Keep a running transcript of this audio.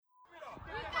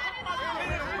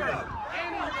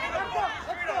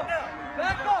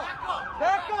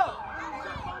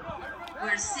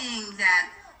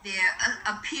there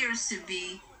appears to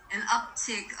be an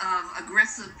uptick of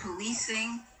aggressive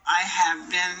policing. I have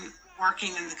been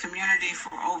working in the community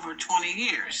for over 20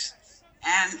 years,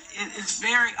 and it is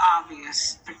very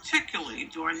obvious, particularly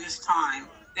during this time,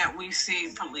 that we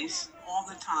see police all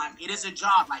the time. It is a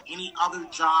job like any other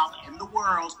job in the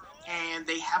world, and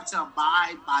they have to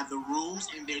abide by the rules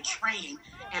and their training.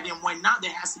 And then when not,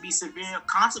 there has to be severe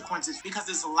consequences because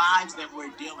it's lives that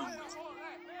we're dealing with.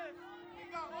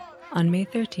 On May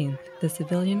 13th, the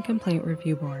Civilian Complaint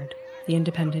Review Board, the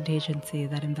independent agency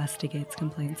that investigates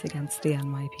complaints against the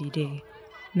NYPD,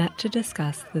 met to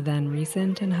discuss the then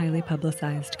recent and highly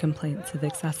publicized complaints of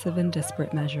excessive and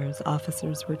disparate measures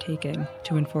officers were taking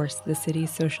to enforce the city's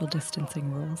social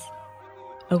distancing rules.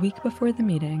 A week before the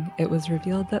meeting, it was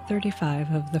revealed that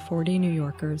 35 of the 40 New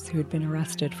Yorkers who had been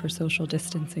arrested for social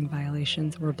distancing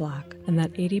violations were Black, and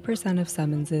that 80% of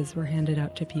summonses were handed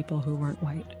out to people who weren't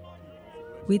white.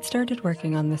 We'd started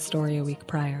working on this story a week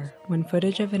prior, when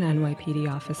footage of an NYPD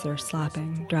officer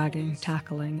slapping, dragging,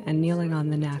 tackling, and kneeling on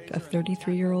the neck of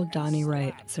 33-year-old Donnie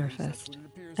Wright surfaced.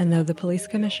 And though the police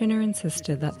commissioner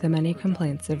insisted that the many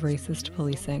complaints of racist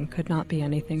policing could not be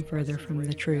anything further from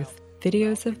the truth,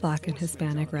 videos of Black and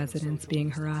Hispanic residents being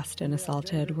harassed and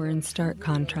assaulted were in stark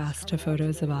contrast to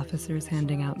photos of officers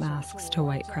handing out masks to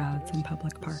white crowds in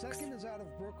public parks.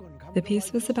 The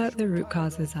piece was about the root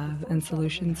causes of and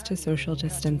solutions to social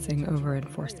distancing over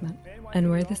enforcement, and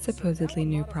where the supposedly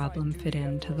new problem fit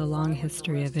into the long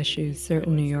history of issues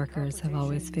certain New Yorkers have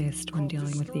always faced when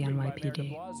dealing with the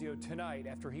NYPD.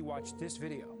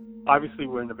 Obviously,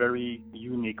 we're in a very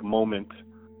unique moment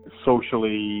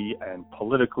socially and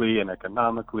politically and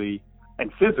economically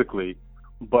and physically,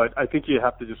 but I think you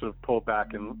have to just sort of pull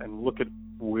back and look at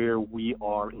where we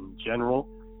are in general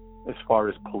as far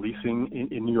as policing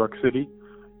in New York City.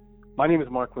 My name is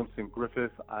Mark Winston Griffith.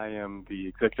 I am the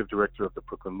executive director of the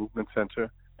Brooklyn Movement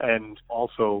Center and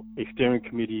also a steering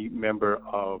committee member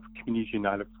of Communities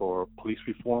United for Police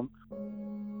Reform.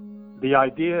 The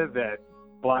idea that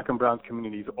Black and brown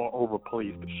communities are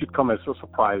over-policed should come as a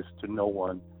surprise to no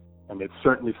one, and it's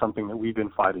certainly something that we've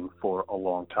been fighting for a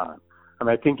long time.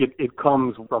 And I think it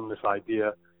comes from this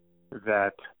idea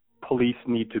that police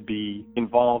need to be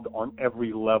involved on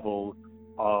every level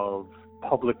of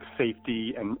public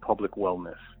safety and public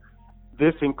wellness.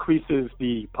 This increases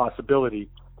the possibility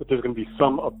that there's going to be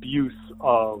some abuse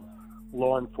of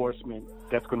law enforcement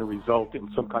that's going to result in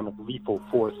some kind of lethal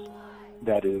force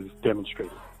that is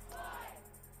demonstrated.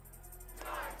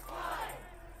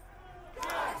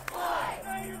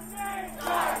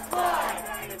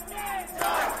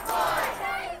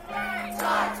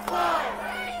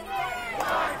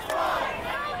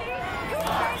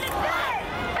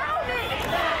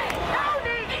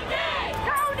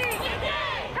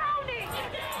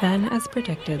 Then, as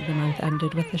predicted, the month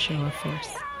ended with a show of force.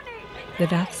 The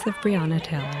deaths of Breonna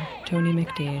Taylor, Tony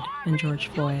McDade, and George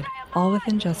Floyd, all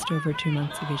within just over 2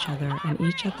 months of each other and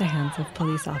each at the hands of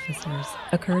police officers,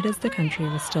 occurred as the country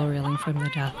was still reeling from the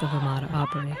death of Ahmaud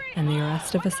Arbery and the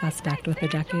arrest of a suspect with a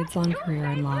decades-long career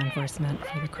in law enforcement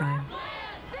for the crime.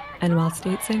 And while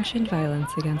state-sanctioned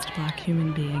violence against Black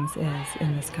human beings is,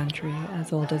 in this country,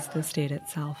 as old as the state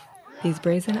itself, these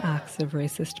brazen acts of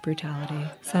racist brutality,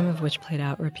 some of which played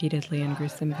out repeatedly in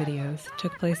gruesome videos,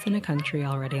 took place in a country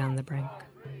already on the brink.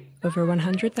 Over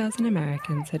 100,000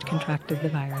 Americans had contracted the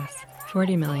virus,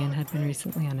 40 million had been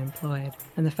recently unemployed,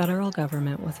 and the federal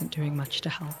government wasn't doing much to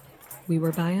help. We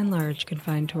were by and large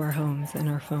confined to our homes and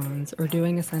our phones or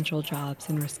doing essential jobs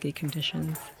in risky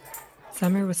conditions.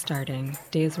 Summer was starting,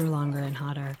 days were longer and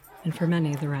hotter, and for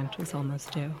many the rent was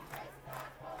almost due.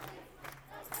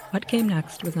 What came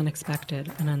next was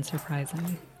unexpected and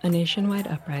unsurprising, a nationwide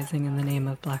uprising in the name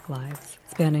of Black lives,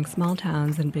 spanning small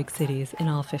towns and big cities in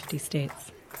all 50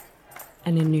 states.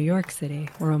 And in New York City,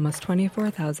 where almost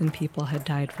 24,000 people had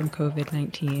died from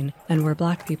COVID-19 and where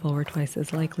Black people were twice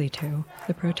as likely to,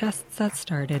 the protests that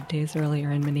started days earlier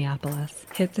in Minneapolis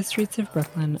hit the streets of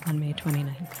Brooklyn on May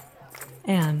 29th.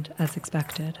 And, as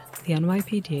expected, the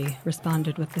NYPD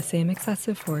responded with the same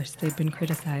excessive force they'd been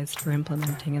criticized for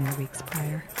implementing in the weeks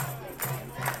prior.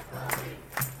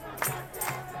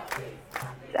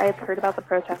 I had heard about the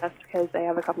protest because I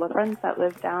have a couple of friends that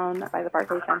live down by the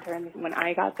Barclays Center, and when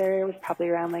I got there, it was probably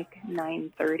around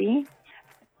 9:30.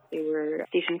 They were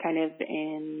stationed kind of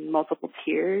in multiple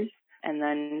tiers, and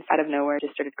then out of nowhere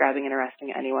just started grabbing and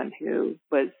arresting anyone who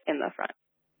was in the front.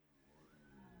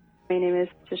 My name is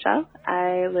Tisha.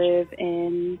 I live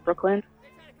in Brooklyn.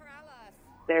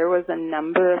 There was a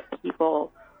number of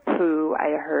people who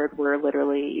I heard were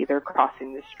literally either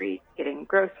crossing the street, getting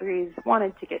groceries,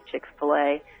 wanted to get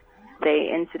Chick-fil-A, They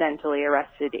incidentally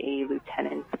arrested a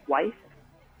lieutenant's wife.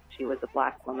 She was a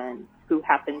black woman who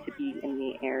happened to be in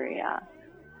the area.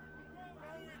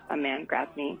 A man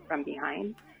grabbed me from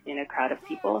behind in a crowd of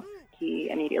people. He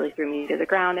immediately threw me to the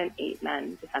ground, and 8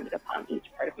 men descended upon each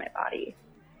part of my body.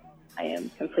 I am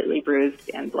completely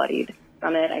bruised and bloodied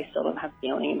from it. I still don't have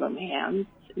feeling in my hands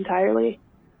entirely.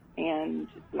 And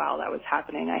while that was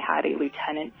happening, I had a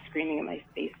lieutenant screaming in my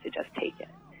face to just take it,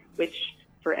 which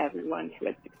for everyone who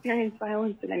has experienced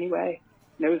violence in any way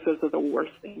knows those are the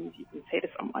worst things you can say to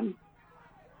someone.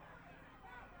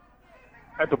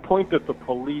 At the point that the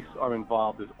police are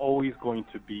involved, there's always going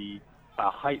to be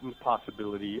a heightened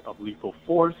possibility of lethal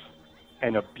force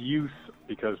and abuse,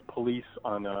 because police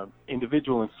on an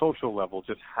individual and social level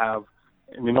just have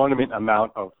an inordinate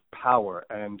amount of power.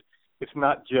 And it's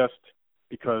not just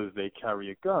because they carry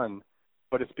a gun,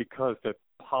 but it's because the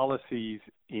policies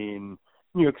in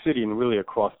New York City and really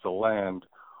across the land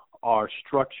are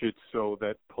structured so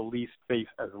that police face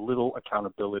as little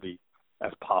accountability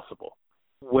as possible.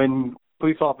 When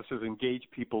police officers engage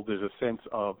people, there's a sense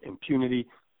of impunity,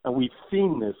 and we've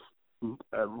seen this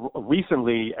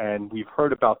recently, and we've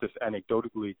heard about this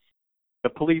anecdotally. The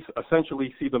police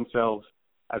essentially see themselves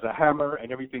as a hammer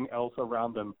and everything else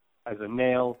around them as a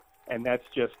nail, and that's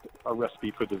just a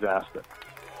recipe for disaster.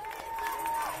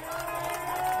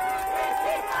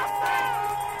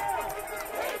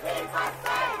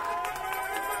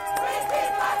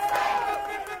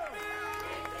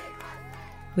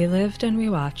 We lived and we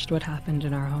watched what happened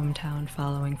in our hometown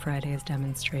following Friday's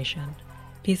demonstration.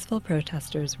 Peaceful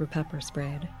protesters were pepper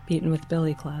sprayed, beaten with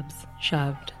billy clubs,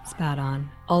 shoved, spat on,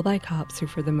 all by cops who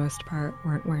for the most part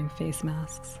weren't wearing face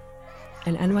masks.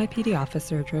 An NYPD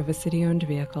officer drove a city-owned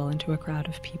vehicle into a crowd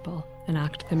of people, an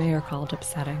act the mayor called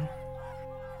upsetting.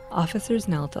 Officers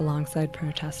knelt alongside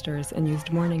protesters and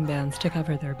used mourning bands to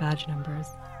cover their badge numbers,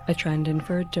 a trend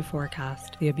inferred to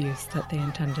forecast the abuse that they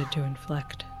intended to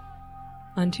inflict.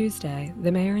 On Tuesday,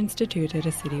 the mayor instituted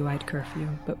a citywide curfew,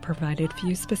 but provided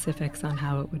few specifics on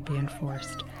how it would be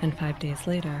enforced, and 5 days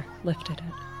later, lifted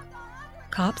it.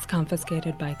 Cops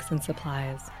confiscated bikes and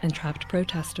supplies, and trapped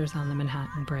protesters on the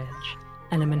Manhattan Bridge,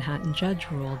 and a Manhattan judge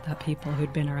ruled that people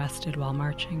who'd been arrested while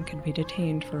marching could be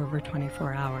detained for over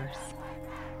 24 hours.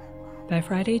 By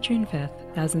Friday, June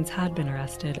 5th, thousands had been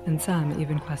arrested, and some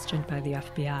even questioned by the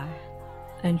FBI.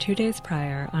 And 2 days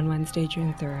prior, on Wednesday,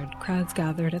 June 3rd, crowds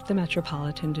gathered at the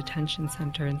Metropolitan Detention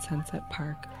Center in Sunset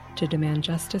Park to demand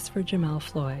justice for Jamel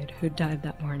Floyd, who died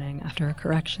that morning after a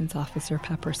corrections officer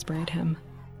pepper sprayed him.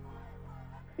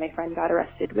 My friend got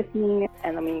arrested with me,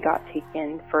 and then we got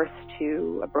taken first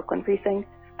to a Brooklyn precinct,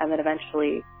 and then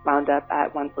eventually wound up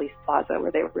at one police plaza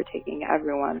where they were taking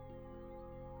everyone.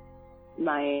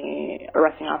 My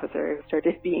arresting officer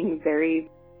started being very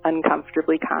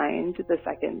uncomfortably kind the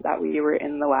second that we were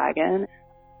in the wagon.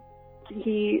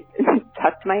 He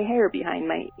tucked my hair behind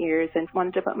my ears and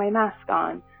wanted to put my mask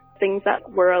on. Things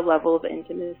that were a level of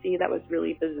intimacy that was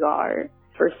really bizarre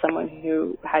for someone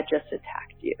who had just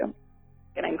attacked you.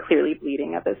 And I'm clearly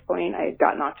bleeding at this point. I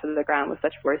got knocked to the ground with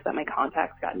such force that my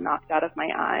contacts got knocked out of my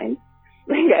eyes.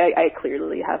 I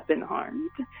clearly have been harmed.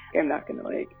 I'm not going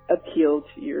to appeal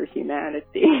to your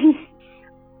humanity.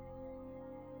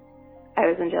 I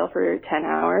was in jail for 10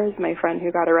 hours. My friend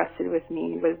who got arrested with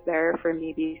me was there for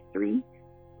maybe 3.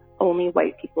 Only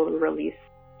white people were released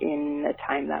in a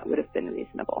time that would have been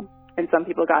reasonable. And some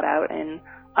people got out in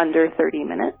under 30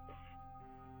 minutes.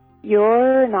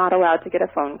 You're not allowed to get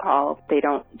a phone call. They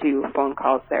don't do phone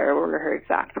calls there, were her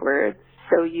exact words.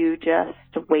 So you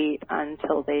just wait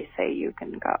until they say you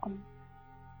can go.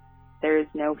 There is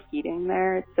no heating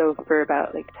there. So for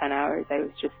about 10 hours, I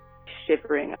was just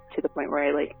shivering to the point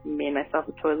where I made myself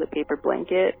a toilet paper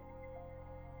blanket.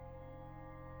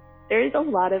 There is a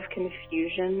lot of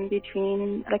confusion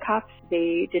between the cops.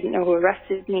 They didn't know who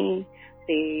arrested me.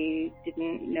 They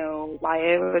didn't know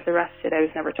why I was arrested. I was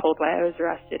never told why I was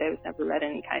arrested. I was never read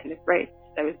any kind of rights.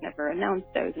 I was never announced.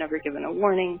 I was never given a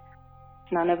warning.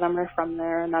 None of them are from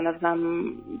there. None of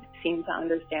them seem to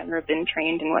understand or have been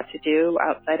trained in what to do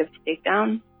outside of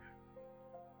takedown.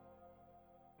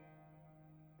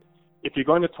 If you're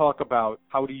going to talk about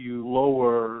how do you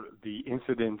lower the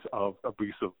incidence of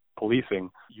abusive policing,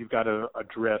 you've got to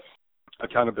address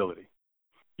accountability.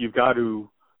 You've got to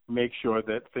make sure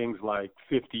that things like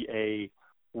 50A,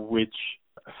 which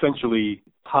essentially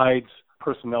hides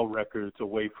personnel records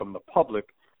away from the public,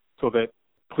 so that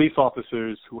police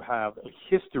officers who have a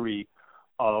history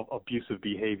of abusive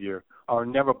behavior are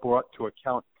never brought to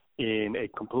account in a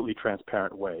completely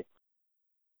transparent way.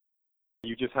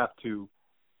 You just have to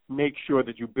make sure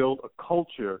that you build a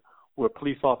culture where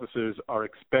police officers are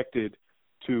expected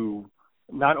to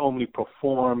not only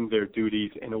perform their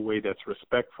duties in a way that's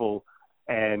respectful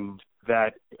and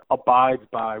that abides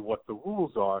by what the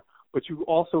rules are, but you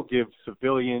also give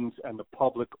civilians and the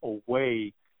public a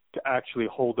way to actually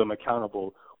hold them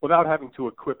accountable without having to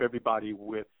equip everybody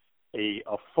with a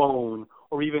phone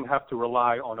or even have to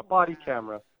rely on a body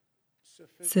camera.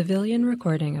 Civilian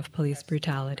recording of police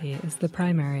brutality is the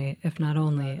primary, if not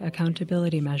only,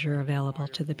 accountability measure available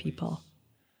to the people.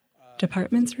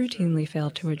 Departments routinely fail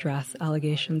to address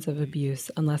allegations of abuse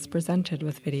unless presented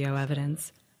with video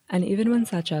evidence, and even when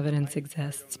such evidence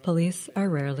exists, police are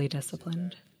rarely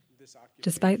disciplined.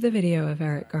 Despite the video of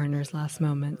Eric Garner's last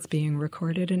moments being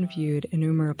recorded and viewed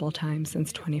innumerable times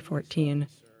since 2014,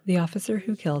 the officer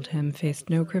who killed him faced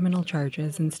no criminal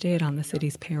charges and stayed on the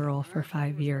city's payroll for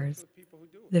 5 years.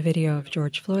 The video of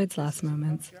George Floyd's last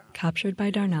moments, captured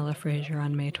by Darnella Frazier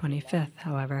on May 25th,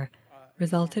 however,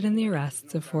 resulted in the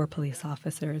arrests of 4 police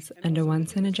officers and a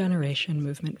once-in-a-generation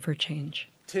movement for change.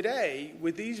 Today,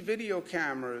 with these video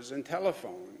cameras and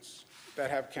telephones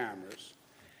that have cameras,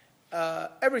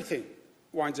 everything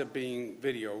winds up being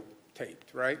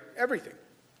videotaped, right? Everything.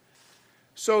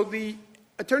 So the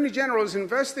Attorney General is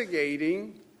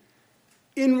investigating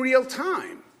in real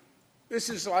time. This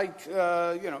is like,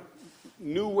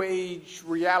 new age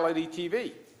reality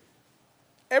TV.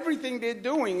 Everything they're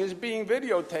doing is being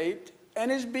videotaped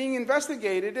and is being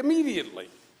investigated immediately.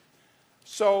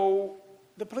 So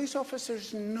the police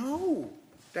officers know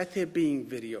that they're being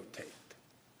videotaped.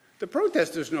 The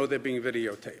protesters know they're being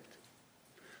videotaped.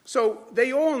 So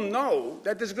they all know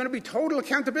that there's going to be total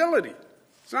accountability.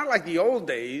 It's not like the old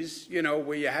days,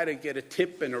 where you had to get a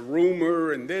tip and a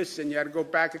rumor and this, and you had to go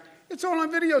back. It's all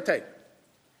on videotape.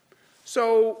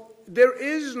 So there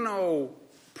is no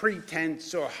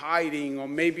pretense or hiding or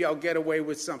maybe I'll get away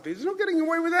with something. There's no getting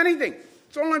away with anything.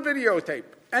 It's all on videotape.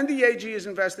 And the AG is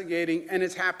investigating, and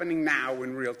it's happening now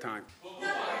in real time.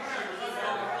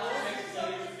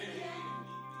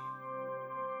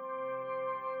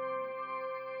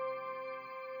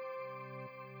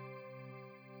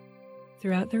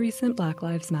 Throughout the recent Black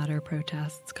Lives Matter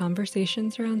protests,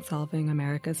 conversations around solving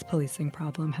America's policing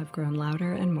problem have grown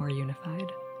louder and more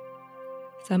unified.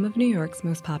 Some of New York's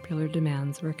most popular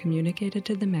demands were communicated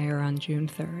to the mayor on June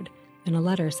 3rd in a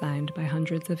letter signed by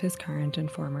hundreds of his current and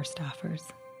former staffers.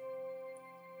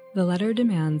 The letter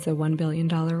demands a $1 billion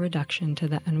reduction to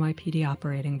the NYPD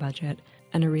operating budget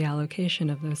and a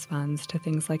reallocation of those funds to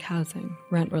things like housing,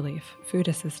 rent relief, food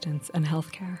assistance, and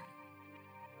health care.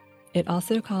 It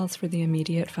also calls for the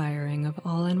immediate firing of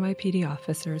all NYPD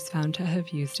officers found to have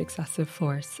used excessive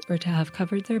force or to have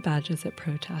covered their badges at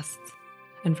protests,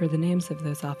 and for the names of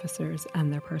those officers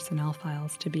and their personnel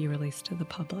files to be released to the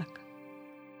public.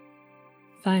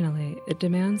 Finally, it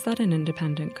demands that an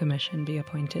independent commission be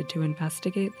appointed to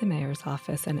investigate the mayor's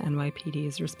office and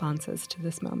NYPD's responses to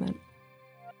this moment.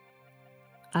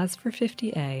 As for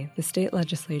 50A, the state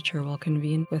legislature will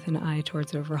convene with an eye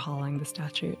towards overhauling the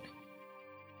statute.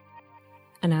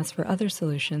 And as for other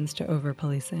solutions to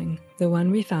over-policing, the one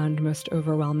we found most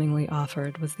overwhelmingly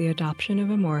offered was the adoption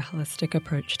of a more holistic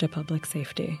approach to public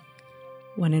safety,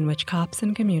 one in which cops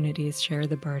and communities share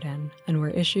the burden, and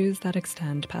where issues that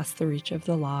extend past the reach of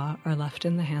the law are left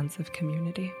in the hands of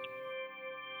community.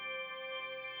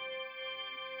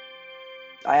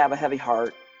 I have a heavy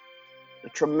heart, a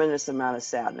tremendous amount of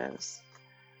sadness.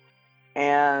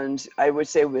 And I would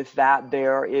say with that,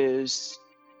 there is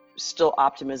still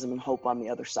optimism and hope on the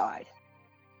other side.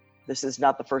 This is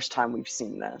not the first time we've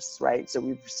seen this, right? So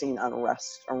we've seen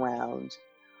unrest around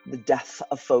the death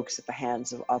of folks at the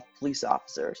hands of police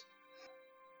officers.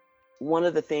 One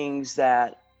of the things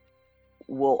that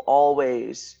will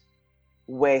always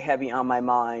weigh heavy on my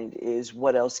mind is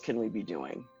what else can we be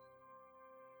doing?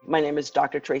 My name is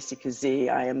Dr. Tracy Kazee.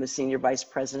 I am the Senior Vice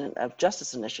President of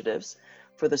Justice Initiatives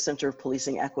for the Center of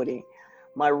Policing Equity.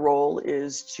 My role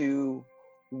is to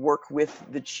work with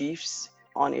the chiefs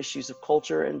on issues of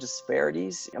culture and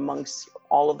disparities amongst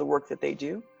all of the work that they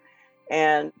do,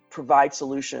 and provide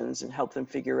solutions and help them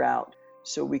figure out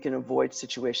so we can avoid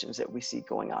situations that we see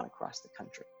going on across the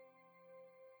country.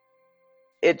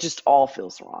 It just all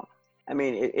feels wrong. I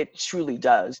mean, it truly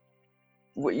does.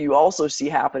 What you also see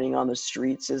happening on the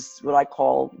streets is what I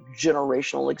call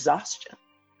generational exhaustion.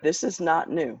 This is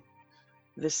not new.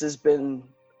 This has been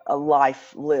a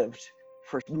life lived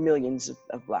for millions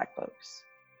of Black folks.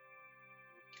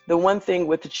 The one thing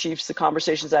with the chiefs, the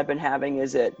conversations I've been having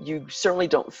is that you certainly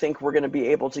don't think we're going to be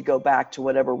able to go back to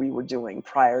whatever we were doing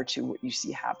prior to what you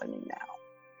see happening now.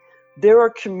 There are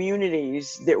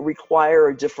communities that require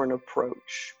a different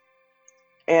approach.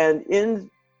 And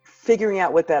in figuring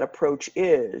out what that approach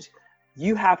is,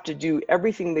 You have to do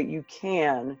everything that you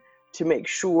can to make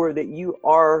sure that you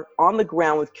are on the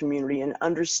ground with community and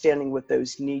understanding what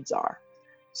those needs are.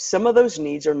 Some of those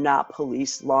needs are not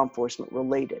police, law enforcement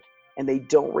related, and they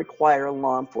don't require a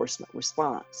law enforcement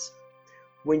response.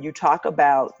 When you talk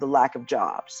about the lack of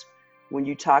jobs, when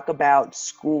you talk about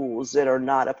schools that are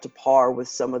not up to par with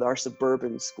some of our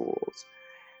suburban schools,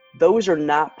 those are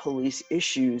not police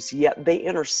issues, yet they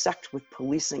intersect with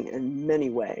policing in many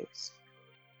ways.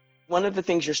 One of the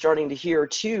things you're starting to hear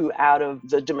too out of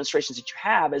the demonstrations that you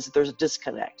have is that there's a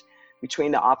disconnect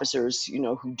between the officers,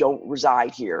 who don't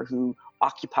reside here, who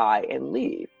occupy and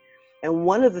leave. And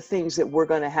one of the things that we're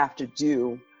going to have to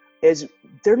do is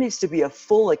there needs to be a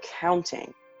full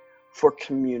accounting for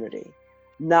community,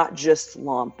 not just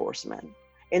law enforcement.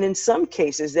 And in some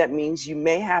cases, that means you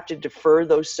may have to defer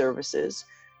those services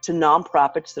to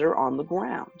nonprofits that are on the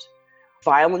ground.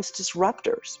 Violence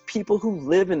disruptors, people who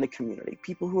live in the community,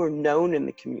 people who are known in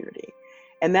the community.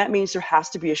 And that means there has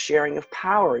to be a sharing of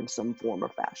power in some form or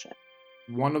fashion.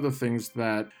 One of the things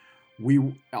that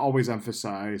we always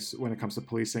emphasize when it comes to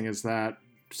policing is that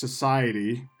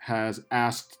society has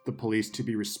asked the police to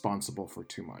be responsible for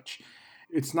too much.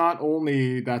 It's not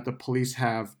only that the police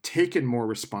have taken more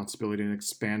responsibility and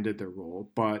expanded their role,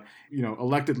 but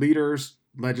elected leaders,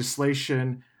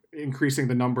 legislation, increasing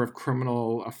the number of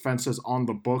criminal offenses on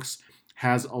the books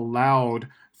has allowed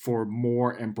for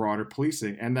more and broader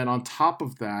policing. And then on top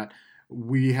of that,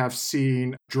 we have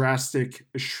seen drastic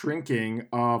shrinking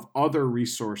of other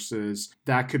resources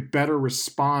that could better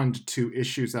respond to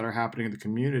issues that are happening in the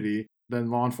community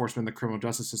than law enforcement and the criminal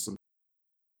justice system.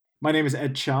 My name is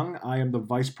Ed Chung. I am the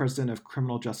Vice President of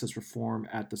Criminal Justice Reform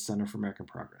at the Center for American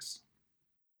Progress.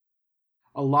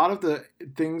 A lot of the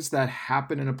things that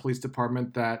happen in a police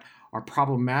department that are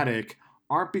problematic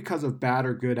aren't because of bad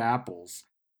or good apples.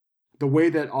 The way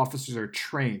that officers are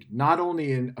trained, not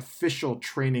only in official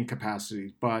training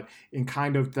capacity, but in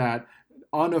kind of that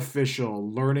unofficial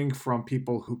learning from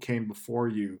people who came before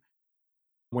you.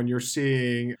 When you're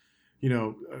seeing,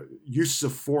 use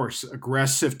of force,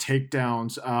 aggressive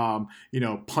takedowns,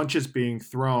 punches being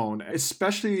thrown,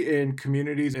 especially in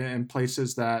communities and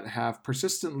places that have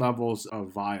persistent levels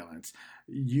of violence.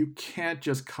 You can't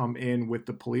just come in with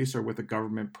the police or with a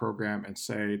government program and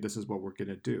say, this is what we're going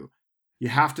to do. You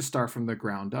have to start from the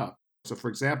ground up. So, for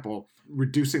example,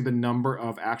 reducing the number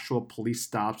of actual police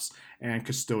stops and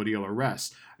custodial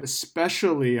arrests,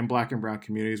 especially in Black and brown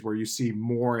communities where you see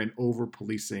more and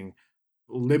over-policing,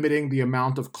 limiting the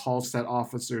amount of calls that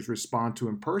officers respond to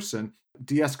in person,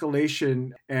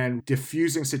 de-escalation and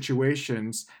diffusing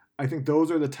situations. I think those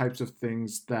are the types of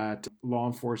things that law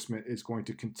enforcement is going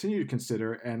to continue to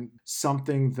consider, and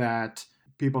something that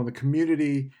people in the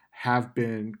community have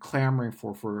been clamoring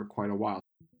for quite a while.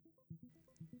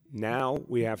 Now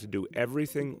we have to do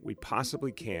everything we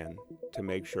possibly can to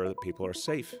make sure that people are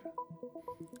safe.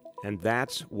 And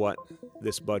that's what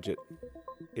this budget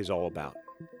is all about.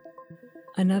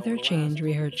 Another change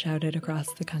we heard shouted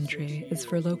across the country is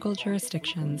for local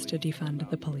jurisdictions to defund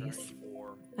the police.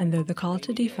 And though the call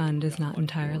to defund is not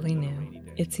entirely new,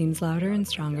 it seems louder and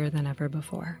stronger than ever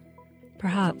before.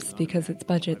 Perhaps because it's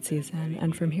budget season,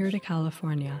 and from here to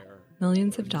California,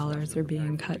 millions of dollars are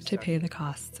being cut to pay the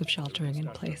costs of sheltering in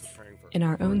place. In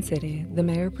our own city, the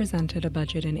mayor presented a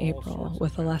budget in April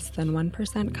with a less than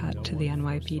 1% cut to the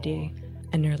NYPD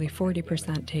and nearly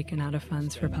 40% taken out of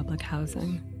funds for public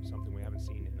housing.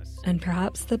 And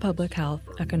perhaps the public health,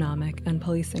 economic, and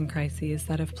policing crises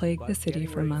that have plagued the city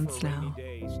for months now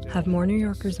have more New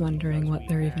Yorkers wondering what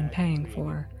they're even paying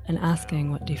for and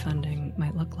asking what defunding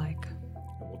might look like.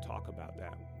 We'll talk about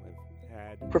that.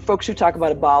 For folks who talk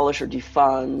about abolish or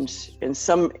defund, in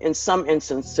some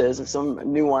instances and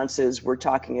some nuances, we're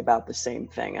talking about the same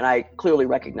thing. And I clearly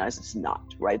recognize it's not,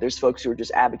 right? There's folks who are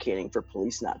just advocating for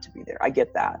police not to be there. I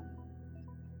get that.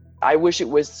 I wish it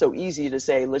was so easy to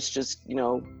say, let's just,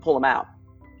 pull them out.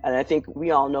 And I think we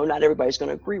all know not everybody's going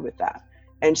to agree with that.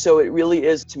 And so it really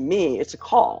is, to me, it's a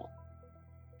call.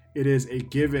 It is a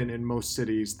given in most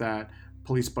cities that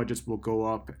police budgets will go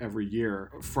up every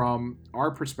year. From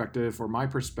our perspective, or my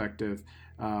perspective,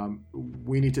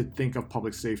 we need to think of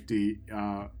public safety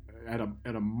at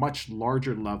a much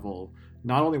larger level,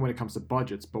 not only when it comes to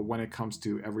budgets, but when it comes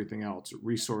to everything else,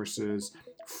 resources,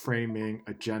 framing,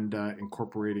 agenda,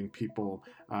 incorporating people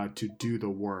to do the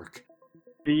work.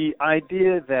 The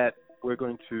idea that we're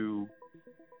going to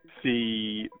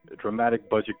see dramatic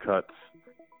budget cuts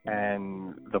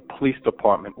and the police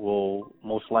department will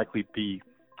most likely be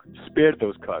spared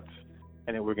those cuts,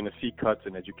 and then we're going to see cuts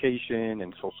in education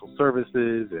and social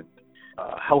services and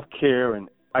healthcare, and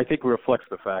I think it reflects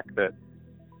the fact that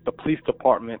the police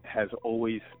department has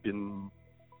always been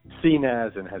seen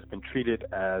as and has been treated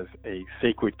as a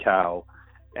sacred cow,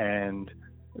 and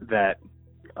that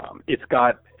it's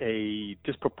got a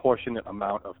disproportionate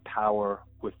amount of power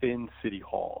within City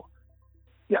Hall.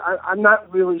 Yeah, I'm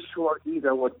not really sure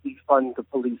either what defund the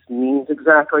police means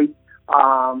exactly.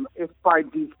 If by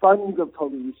defund the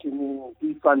police you mean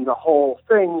defund the whole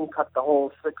thing, cut the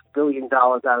whole $6 billion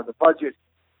out of the budget,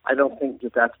 I don't think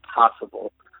that that's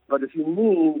possible. But if you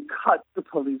mean cut the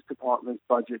police department's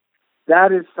budget,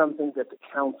 that is something that the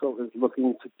council is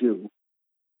looking to do.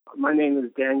 My name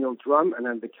is Daniel Drum, and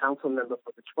I'm the council member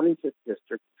for the 25th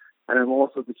District, and I'm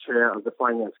also the chair of the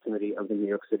Finance Committee of the New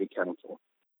York City Council.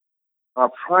 Our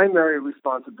primary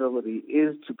responsibility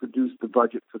is to produce the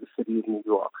budget for the city of New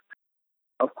York.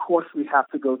 Of course, we have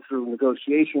to go through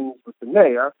negotiations with the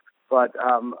mayor, but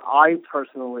I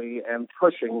personally am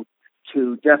pushing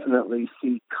to definitely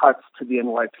see cuts to the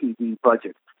NYPD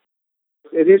budget.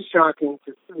 It is shocking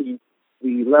to see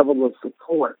the level of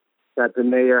support that the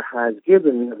mayor has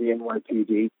given the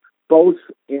NYPD, both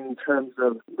in terms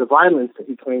of the violence that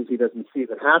he claims he doesn't see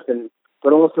that happen,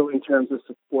 but also in terms of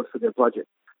support for their budget.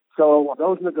 So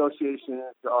those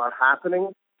negotiations are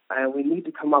happening, and we need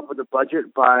to come up with a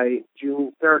budget by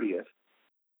June 30th.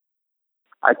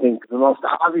 I think the most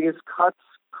obvious cuts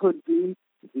could be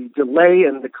the delay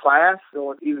in the class,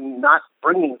 or even not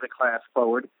bringing the class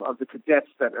forward, of the cadets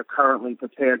that are currently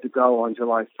prepared to go on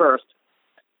July 1st.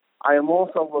 I am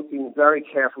also looking very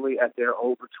carefully at their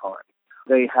overtime.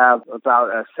 They have about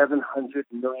a $700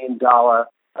 million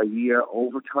a year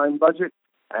overtime budget,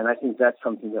 and I think that's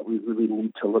something that we really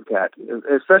need to look at,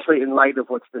 especially in light of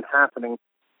what's been happening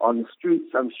on the streets.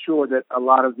 I'm sure that a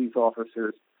lot of these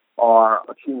officers are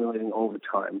accumulating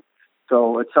overtime.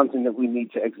 So it's something that we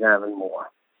need to examine more.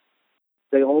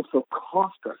 They also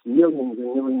cost us millions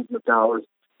and millions of dollars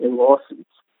in lawsuits.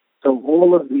 So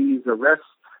all of these arrests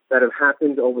that have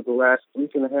happened over the last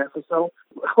week and a half or so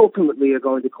ultimately are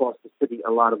going to cost the city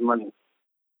a lot of money.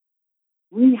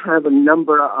 We have a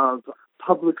number of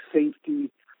public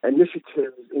safety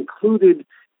initiatives included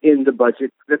in the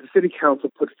budget that the City Council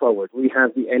put forward. We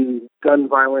have the End Gun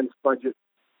Violence budget.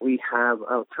 We have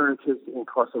alternatives to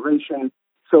incarceration.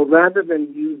 So rather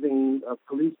than using a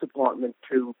police department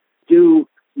to do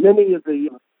many of the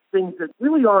things that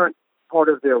really aren't part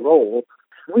of their role,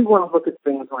 we want to look at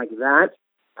things like that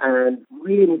and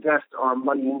reinvest our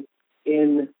money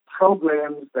in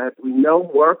programs that we know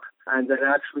work and that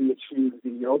actually achieve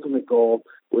the ultimate goal,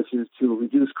 which is to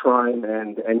reduce crime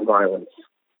and end violence.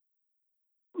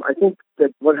 I think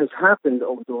that what has happened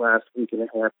over the last week and a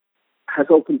half has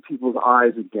opened people's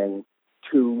eyes again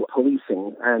to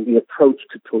policing and the approach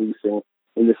to policing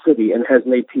in the city, and has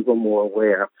made people more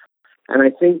aware. And I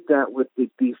think that with the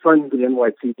Defund the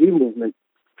NYPD movement,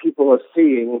 people are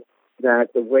seeing that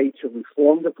the way to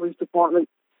reform the police department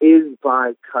is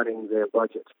by cutting their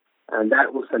budget. And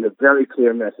that will send a very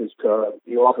clear message to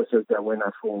the officers that we're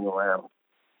not fooling around.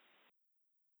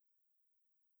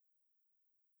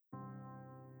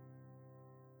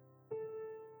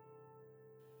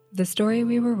 The story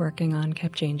we were working on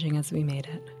kept changing as we made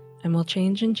it, and will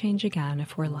change and change again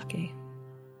if we're lucky.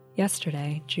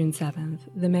 Yesterday, June 7th,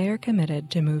 the mayor committed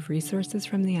to move resources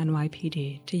from the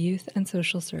NYPD to youth and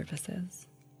social services.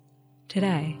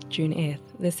 Today, June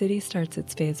 8th, the city starts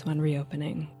its Phase 1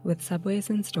 reopening, with subways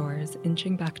and stores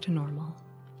inching back to normal.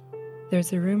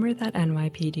 There's a rumor that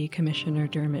NYPD Commissioner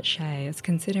Dermot Shea is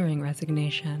considering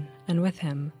resignation, and with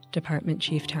him, Department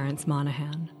Chief Terrence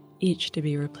Monahan, each to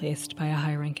be replaced by a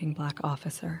high-ranking black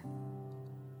officer.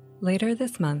 Later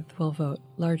this month, we'll vote,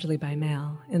 largely by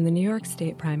mail, in the New York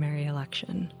State primary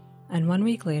election, and 1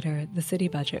 week later, the city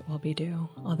budget will be due,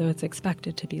 although it's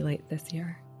expected to be late this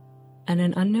year. And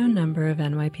an unknown number of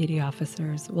NYPD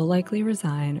officers will likely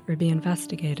resign or be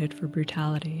investigated for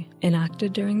brutality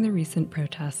enacted during the recent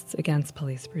protests against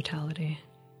police brutality.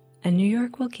 And New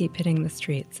York will keep hitting the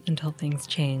streets until things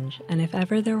change, and if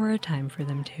ever there were a time for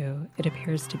them to, it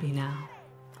appears to be now.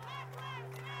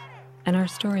 And our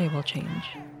story will change,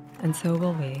 and so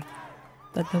will we.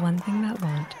 But the one thing that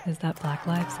won't is that Black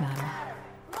Lives Matter.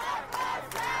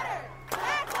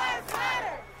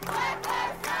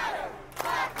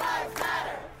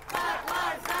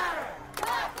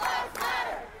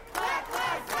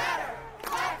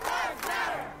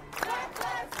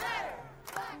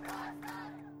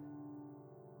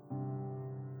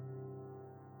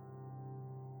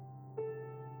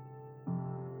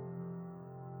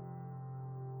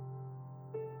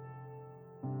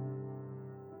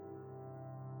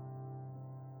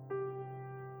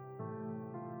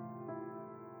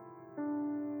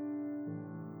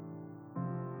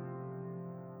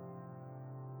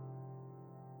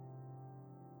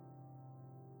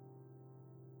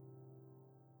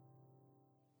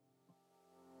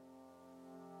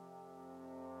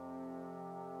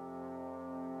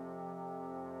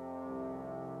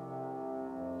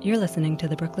 You're listening to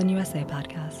the Brooklyn USA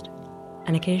podcast,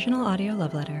 an occasional audio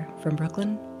love letter from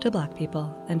Brooklyn to Black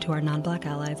people and to our non-Black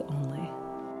allies only.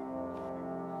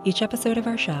 Each episode of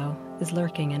our show is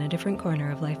lurking in a different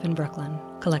corner of life in Brooklyn,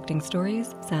 collecting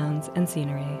stories, sounds, and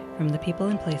scenery from the people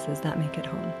and places that make it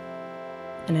home.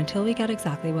 And until we get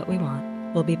exactly what we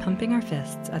want, we'll be pumping our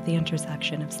fists at the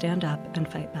intersection of stand up and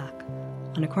fight back,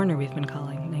 on a corner we've been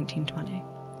calling 1920.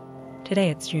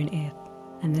 Today it's June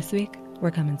 8th, and this week we're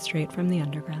coming straight from the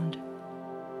underground.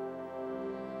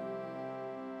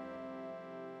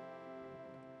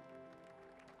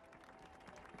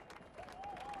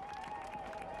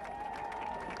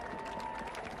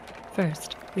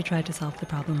 First, we tried to solve the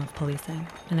problem of policing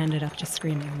and ended up just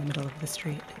screaming in the middle of the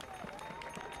street.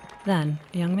 Then,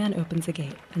 a young man opens a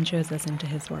gate and shows us into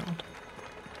his world.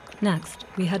 Next,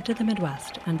 we head to the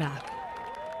Midwest and back.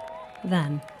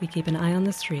 Then, we keep an eye on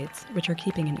the streets, which are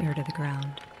keeping an ear to the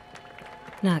ground.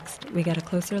 Next, we get a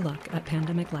closer look at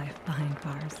pandemic life behind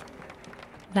bars.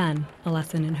 Then, a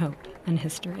lesson in hope and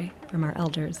history from our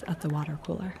elders at the water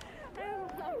cooler.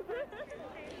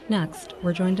 Next,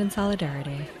 we're joined in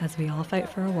solidarity as we all fight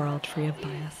for a world free of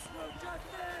bias.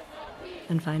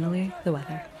 And finally, the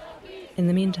weather. In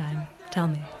the meantime, tell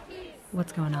me,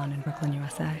 what's going on in Brooklyn,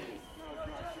 USA?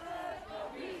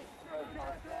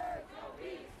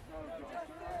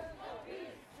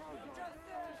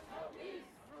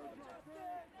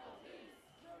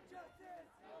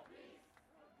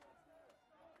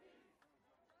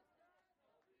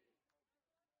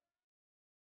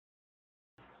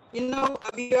 You know,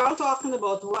 we are all talking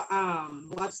about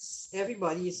what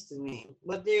everybody is doing,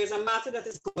 but there's a matter that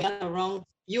is going on around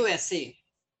USA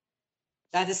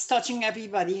that is touching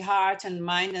everybody's heart and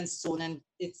mind and soul, and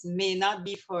it may not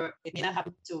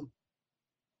happen to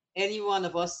any one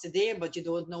of us today, but you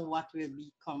don't know what will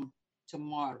become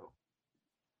tomorrow.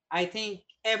 I think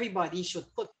everybody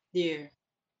should put their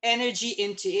energy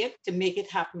into it to make it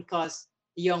happen, because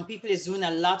the young people is doing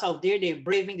a lot out there. They're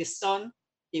braving the sun.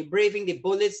 They're braving the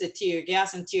bullets, the tear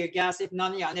gas. If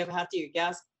none of y'all never had tear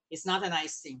gas, it's not a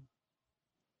nice thing.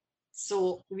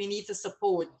 So we need to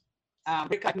support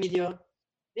Breakout Media.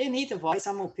 They need to voice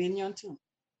some opinion too,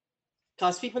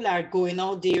 because people are going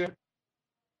out there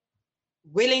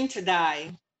willing to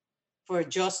die for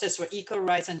justice, for equal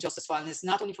rights and justice for all. And it's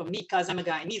not only for me, because I'm a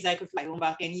Guyanese, I could fly home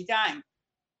back anytime.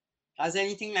 Because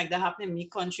anything like that happened in my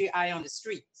country, I on the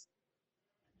streets.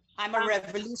 I'm a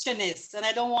revolutionist, and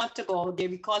I don't want to go there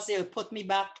because they'll put me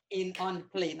back on the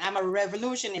plane. I'm a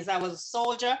revolutionist. I was a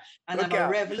soldier, and I'm a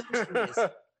revolutionist.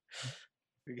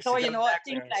 So, you know,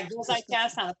 things like those, I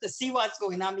can't stand up to see what's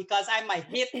going on, because I might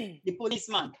hit the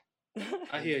policeman.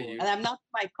 I hear you. And I'm not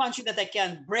in my country that I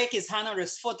can break his hand or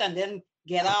his foot and then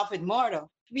get off with murder.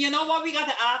 You know what we got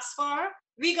to ask for?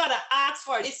 We got to ask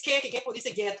for this KKK police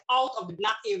to get out of the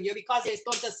black area, because they're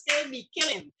going to still be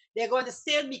killing. They're going to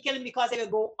still be killing because they will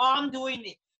go on doing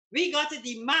it. We got to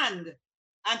demand,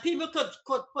 and people could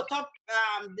put up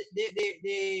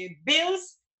the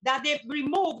bills that they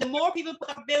remove. The more people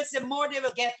put up bills, the more they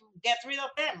will get rid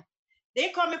of them.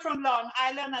 They're coming from Long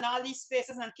Island and all these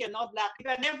places and killing all black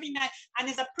people and every night. And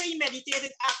it's a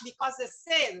premeditated act, because they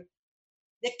say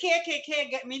the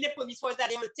KKK the police force that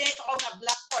they will take out a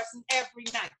black person every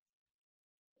night.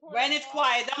 When it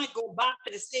quiet down, it go back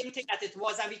to the same thing that it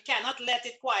was, and we cannot let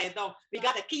it quiet down. We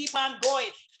got to keep on going.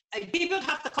 And people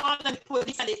have to call on the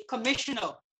police and the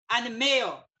commissioner and the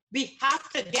mayor. We have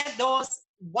to get those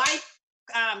white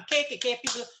KKK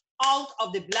people out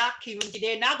of the black community.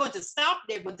 They're not going to stop.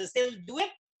 They're going to still do it.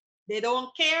 They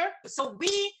don't care. So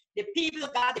we, the people,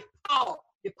 got the power.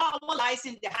 The power lies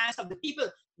in the hands of the people,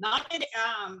 not in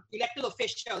the elected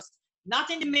officials,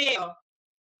 not in the mayor,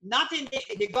 not in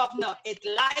the governor. It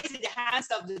lies in the hands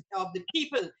of the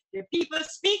people. The people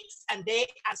speaks and they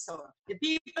answer. The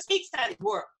people speaks and it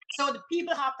works. So the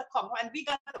people have to come, and we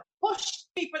got to push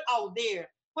people out there,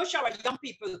 push our young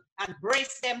people and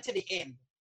brace them to the end.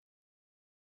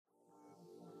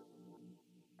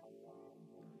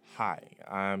 Hi,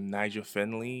 I'm Nigel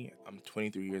Finley. I'm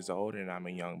 23 years old and I'm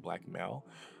a young black male.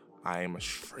 I am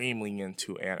extremely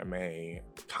into anime,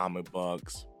 comic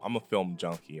books. I'm a film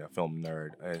junkie, a film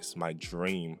nerd. It's my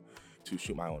dream to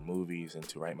shoot my own movies and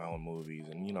to write my own movies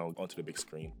and, you know, onto the big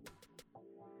screen.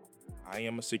 I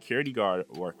am a security guard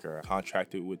worker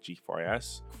contracted with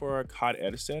G4S for Con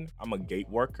Edison. I'm a gate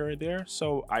worker there,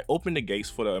 so I open the gates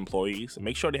for the employees and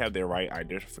make sure they have their right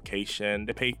identification,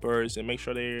 the papers, and make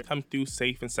sure they come through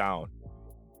safe and sound.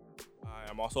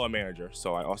 I'm also a manager,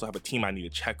 so I also have a team I need to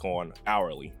check on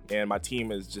hourly. And my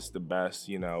team is just the best.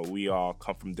 You know, we all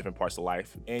come from different parts of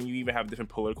life, and you even have different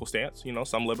political stance. You know,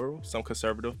 some liberal, some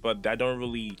conservative, but that don't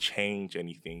really change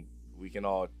anything. We can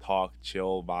all talk,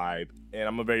 chill, vibe. And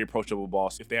I'm a very approachable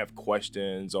boss. If they have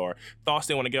questions or thoughts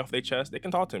they want to get off their chest, they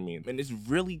can talk to me. And it's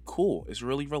really cool. It's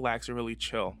really relaxed and really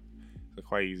chill. It's a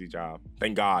quite easy job.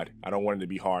 Thank God. I don't want it to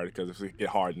be hard, because if it get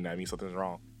hard, then that means something's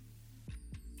wrong.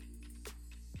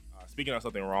 Speaking of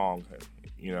something wrong,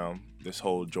 this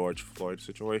whole George Floyd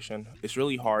situation, it's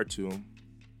really hard to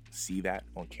see that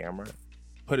on camera.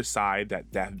 Put aside that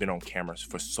has been on cameras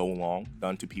for so long,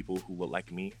 done to people who look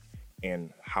like me.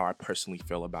 And how I personally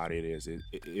feel about it is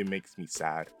it makes me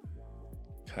sad,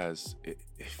 because it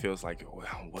feels like, well,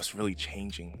 what's really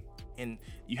changing? And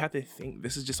you have to think,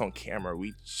 this is just on camera.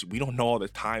 We don't know all the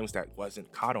times that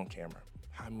wasn't caught on camera.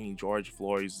 How many George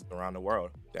Floyds around the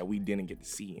world that we didn't get to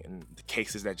see, and the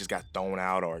cases that just got thrown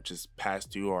out or just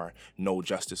passed through or no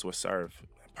justice was served.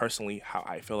 Personally, how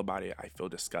I feel about it, I feel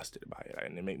disgusted by it,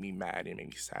 and it made me mad and it made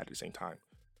me sad at the same time.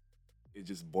 It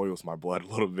just boils my blood a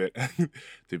little bit,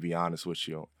 to be honest with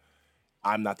you.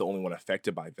 I'm not the only one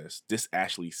affected by this. This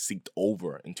actually seeped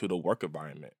over into the work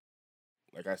environment.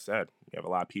 Like I said, you have a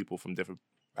lot of people from different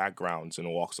backgrounds and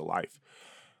walks of life.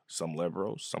 Some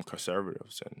liberals, some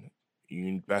conservatives. And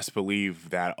you best believe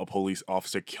that a police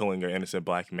officer killing an innocent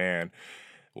black man,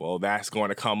 well, that's going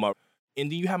to come up. And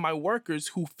then you have my workers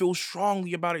who feel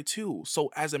strongly about it too.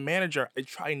 So as a manager, I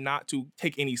try not to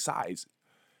take any sides,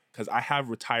 because I have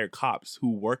retired cops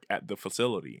who work at the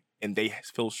facility and they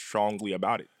feel strongly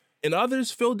about it. And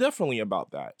others feel differently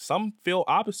about that. Some feel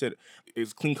opposite.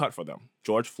 It's clean cut for them.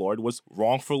 George Floyd was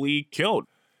wrongfully killed.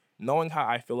 Knowing how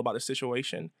I feel about the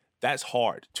situation, that's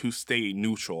hard to stay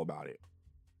neutral about it.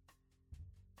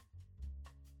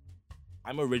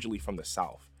 I'm originally from the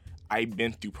South. I've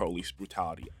been through police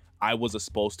brutality. I was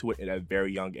exposed to it at a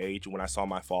very young age when I saw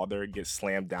my father get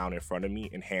slammed down in front of me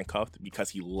and handcuffed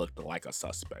because he looked like a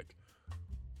suspect.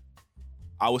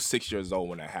 I was 6 years old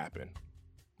when that happened.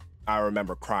 I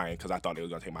remember crying because I thought they were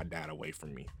gonna take my dad away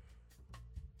from me.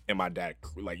 And my dad,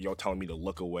 telling me to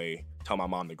look away, tell my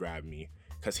mom to grab me,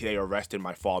 because they arrested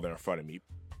my father in front of me.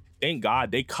 Thank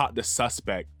God they caught the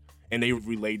suspect and they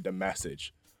relayed the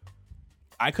message.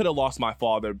 I could have lost my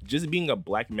father just being a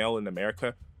black male in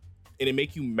America. And it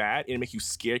make you mad and it make you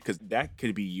scared, because that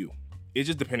could be you. It's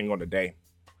just depending on the day.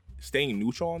 Staying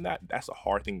neutral on that's a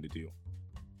hard thing to do.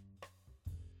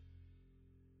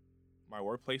 My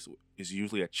workplace is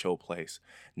usually a chill place.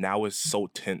 Now it's so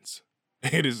tense.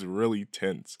 It is really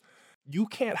tense. You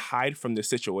can't hide from this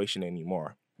situation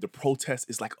anymore. The protest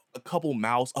is like a couple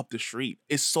miles up the street.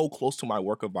 It's so close to my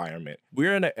work environment.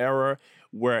 We're in an era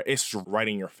where it's right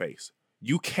in your face.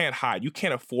 You can't hide. You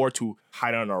can't afford to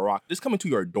hide under a rock. It's coming to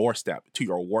your doorstep, to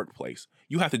your workplace.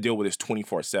 You have to deal with this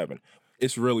 24/7.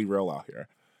 It's really real out here.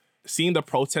 Seeing the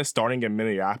protest starting in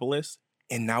Minneapolis,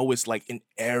 and now it's like in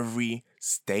every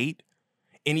state,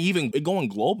 and even going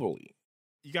globally.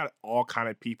 You got all kind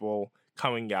of people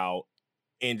coming out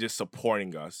and just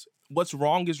supporting us. What's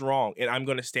wrong is wrong, and I'm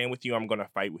going to stand with you. I'm going to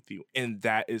fight with you. And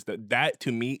that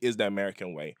to me is the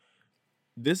American way.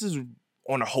 This is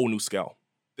on a whole new scale.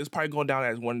 This is probably going down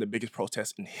as one of the biggest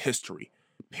protests in history,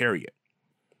 period.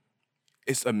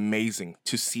 It's amazing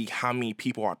to see how many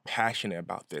people are passionate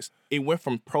about this. It went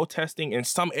from protesting in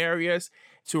some areas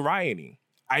to rioting.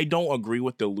 I don't agree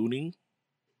with the looting,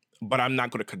 but I'm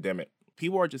not going to condemn it.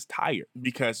 People are just tired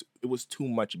because it was too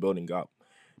much building up.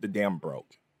 The dam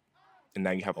broke. And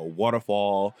now you have a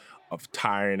waterfall of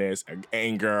tiredness,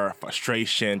 anger,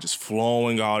 frustration just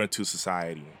flowing out into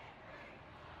society.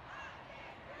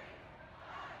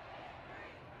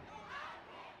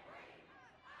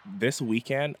 This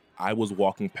weekend, I was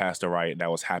walking past a riot that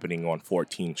was happening on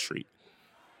 14th Street.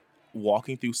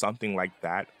 Walking through something like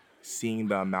that, seeing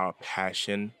the amount of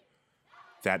passion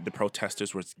that the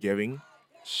protesters were giving,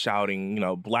 shouting,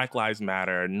 Black Lives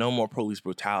Matter, no more police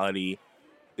brutality.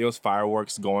 There was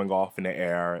fireworks going off in the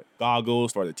air,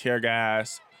 goggles for the tear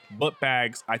gas, book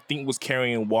bags, I think was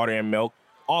carrying water and milk,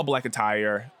 all black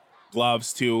attire,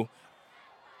 gloves too.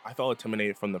 I felt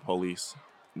intimidated from the police,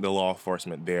 the law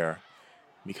enforcement there,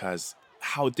 because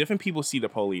how different people see the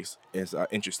police is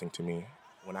interesting to me.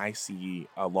 When I see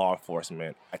law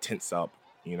enforcement, I tense up,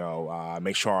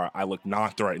 make sure I look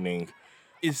non-threatening.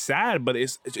 It's sad, but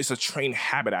it's a trained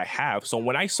habit I have. So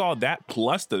when I saw that,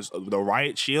 plus the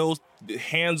riot shields, the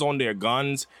hands on their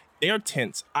guns, they're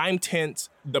tense. I'm tense.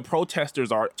 The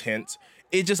protesters are tense.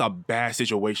 It's just a bad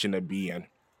situation to be in,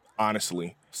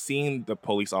 honestly. Seeing the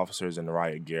police officers in the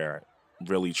riot gear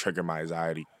really triggered my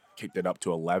anxiety. Kicked it up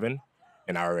to 11,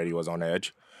 and I already was on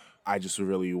edge. I just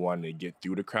really wanted to get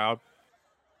through the crowd.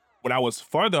 When I was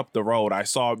further up the road, they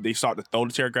sought to throw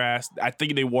the tear gas. I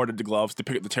think they wore the gloves to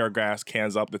pick up the tear gas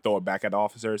cans up to throw it back at the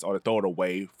officers or to throw it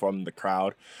away from the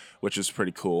crowd, which is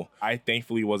pretty cool. I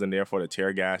thankfully wasn't there for the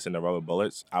tear gas and the rubber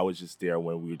bullets. I was just there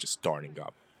when we were just starting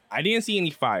up. I didn't see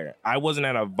any fire. I wasn't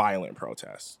at a violent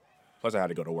protest. Plus, I had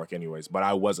to go to work anyways, but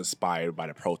I was inspired by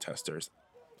the protesters.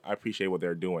 I appreciate what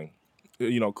they're doing.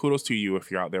 Kudos to you if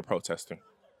you're out there protesting.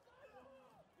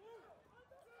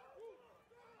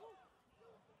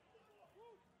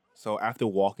 So after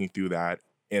walking through that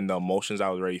and the emotions I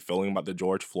was already feeling about the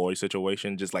George Floyd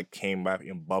situation just like came back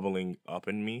and bubbling up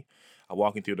in me,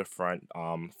 walking through the front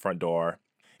door,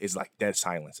 it's like dead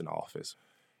silence in the office.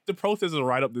 The protest is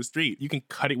right up the street. You can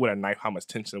cut it with a knife how much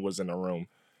tension was in the room.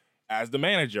 As the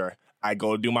manager, I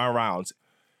go do my rounds.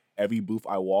 Every booth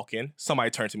I walk in, somebody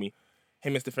turns to me,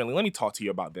 "Hey, Mr. Finley, let me talk to you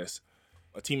about this."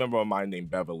 A team member of mine named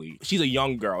Beverly. She's a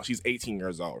young girl. She's 18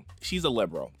 years old. She's a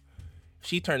liberal.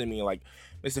 She turned to me like,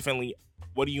 "Mr. Finley,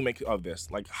 what do you make of this?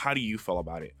 Like, how do you feel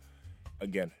about it?"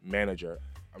 Again, manager,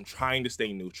 I'm trying to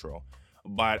stay neutral,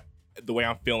 but the way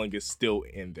I'm feeling is still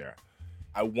in there.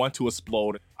 I want to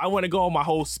explode. I want to go on my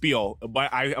whole spiel, but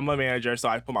I'm a manager, so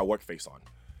I put my work face on.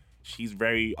 She's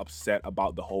very upset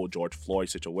about the whole George Floyd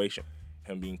situation,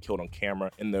 him being killed on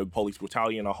camera, and the police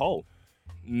brutality in a whole.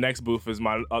 Next booth is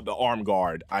the armed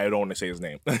guard. I don't want to say his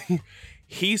name.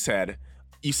 He said,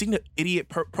 "You seen the idiot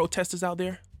protesters out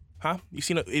there? Huh? You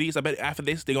seen the idiots? I bet after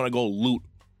this, they're going to go loot.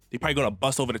 They're probably going to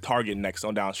bust over the Target next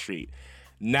on down the street."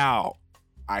 Now,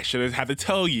 I should have had to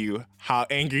tell you how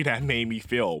angry that made me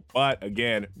feel. But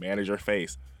again, manager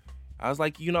face. I was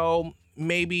like,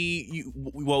 maybe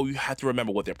you have to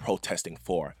remember what they're protesting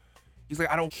for. He's like,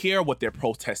 "I don't care what they're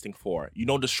protesting for. You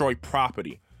don't destroy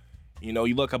property. You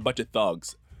look like a bunch of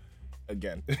thugs."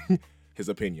 Again, his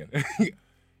opinion.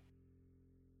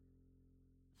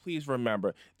 Please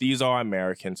remember, these are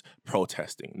Americans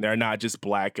protesting. They're not just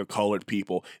black or colored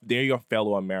people. They're your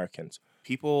fellow Americans.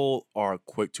 People are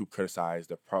quick to criticize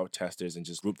the protesters and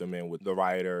just group them in with the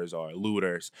rioters or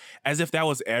looters, as if that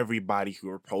was everybody who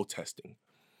were protesting.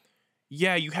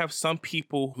 Yeah, you have some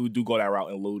people who do go that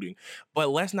route in looting, but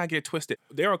let's not get twisted.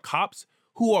 There are cops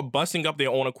who are busting up their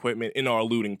own equipment and are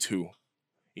looting too.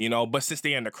 But since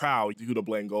they're in the crowd, who the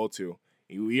blame go to?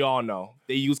 We all know.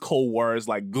 They use cold words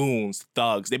like goons,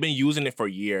 thugs. They've been using it for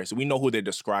years. We know who they're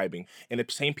describing. And the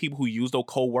same people who use those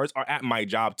cold words are at my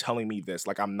job telling me this,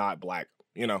 like I'm not black,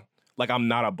 like I'm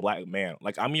not a black man.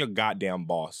 Like I'm your goddamn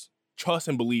boss. Trust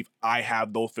and believe I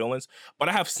have those feelings, but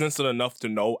I have sense enough to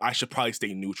know I should probably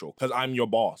stay neutral because I'm your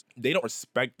boss. They don't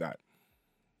respect that.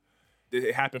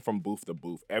 It happened from booth to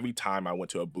booth. Every time I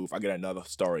went to a booth, I get another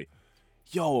story.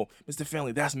 "Yo, Mr.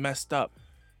 Finley, that's messed up.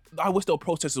 I wish those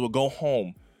protesters would go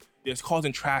home. It's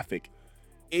causing traffic."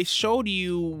 It showed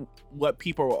you what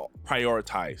people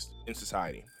prioritize in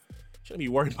society. Shouldn't be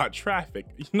worried about traffic.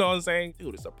 You know what I'm saying?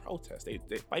 Dude, it's a protest.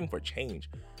 They're fighting for change.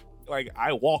 Like,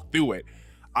 I walked through it.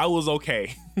 I was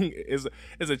okay. It's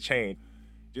a change.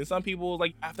 And some people,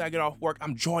 like, after I get off work,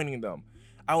 I'm joining them.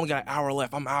 I only got an hour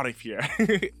left. I'm out of here.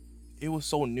 It was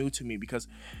so new to me because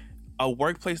a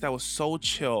workplace that was so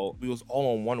chill, we was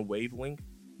all on one wavelength.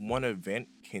 One event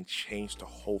can change the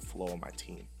whole flow of my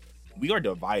team. We are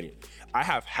divided. I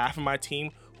have half of my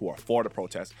team who are for the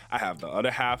protest. I have the other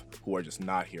half who are just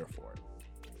not here for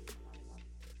it.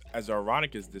 As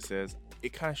ironic as this is,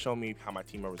 it kind of showed me how my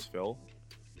team members feel.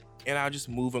 And I just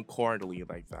move accordingly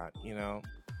like that, And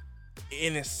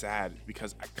it's sad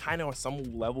because I kind of on some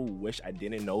level wish I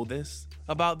didn't know this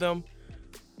about them.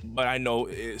 But I know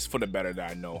it's for the better that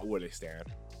I know where they stand.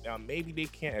 Now, maybe they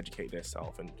can't educate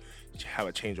themselves and have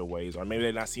a change of ways, or maybe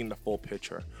they're not seeing the full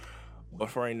picture.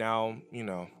 But for right now,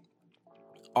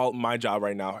 all my job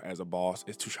right now as a boss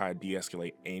is to try to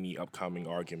de-escalate any upcoming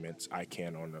arguments I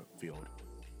can on the field.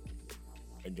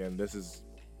 Again, this is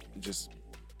just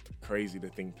crazy to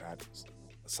think that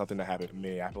something that happened in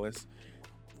Minneapolis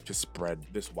just spread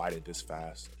this wide and this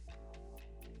fast.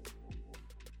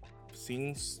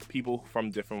 Seeing people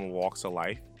from different walks of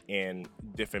life and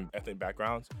different ethnic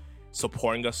backgrounds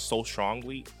supporting us so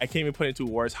strongly, I can't even put into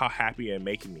words how happy it's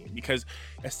making me. Because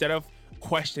instead of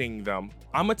questioning them,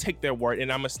 I'm gonna take their word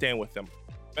and I'm gonna stand with them.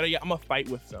 Better yet, I'm gonna fight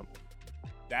with them.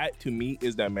 That to me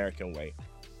is the American way.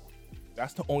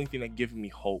 That's the only thing that gives me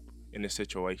hope in this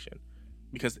situation.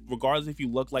 Because regardless if you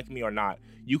look like me or not,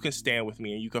 you can stand with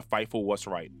me and you can fight for what's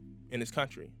right in this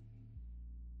country.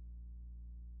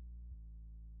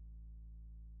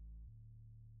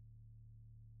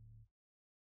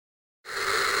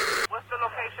 What's the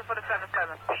location for the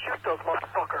 7-7? Shoot those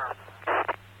motherfuckers.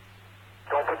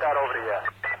 Don't put that over the air.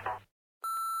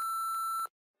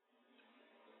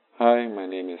 Hi, my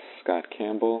name is Scott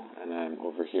Campbell, and I'm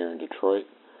over here in Detroit.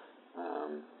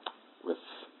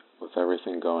 With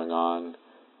everything going on,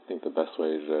 I think the best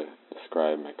way to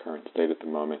describe my current state at the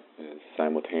moment is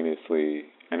simultaneously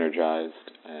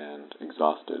energized and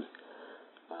exhausted.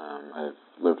 I've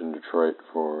lived in Detroit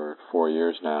for 4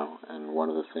 years now, and one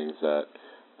of the things that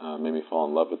made me fall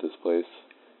in love with this place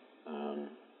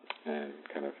and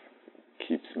kind of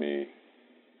keeps me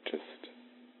just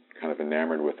kind of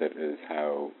enamored with it is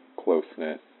how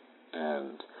close-knit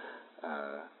and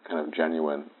kind of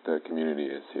genuine the community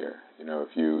is here. You know,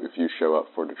 if you show up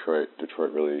for Detroit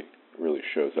really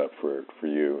shows up for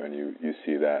you, and you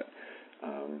see that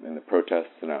in the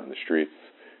protests and out in the streets,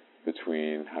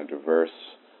 between how diverse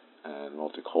and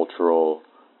multicultural,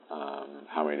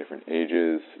 how many different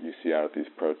ages you see out at these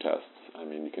protests. I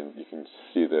mean, you can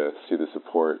see the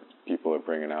support. People are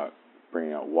bringing out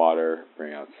water,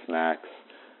 bringing out snacks,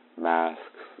 masks,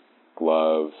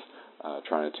 gloves,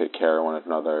 trying to take care of one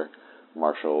another,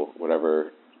 marshal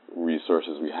whatever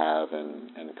resources we have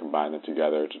and combine them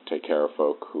together to take care of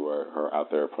folk who are out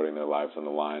there putting their lives on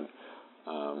the line.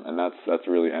 And that's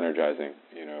really energizing.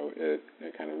 You know, it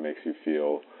kind of makes you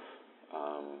feel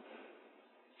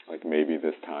like maybe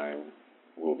this time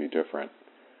will be different.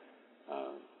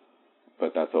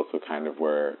 But that's also kind of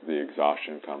where the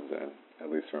exhaustion comes in,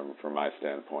 at least from my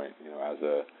standpoint. You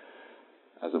know,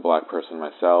 as a black person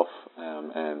myself,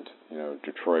 and you know,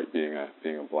 Detroit being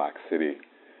a black city,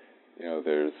 you know,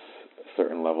 there's a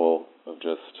certain level of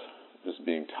just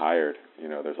being tired. You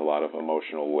know, there's a lot of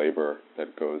emotional labor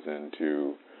that goes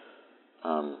into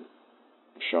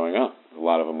showing up. A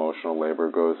lot of emotional labor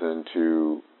goes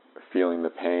into feeling the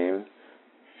pain,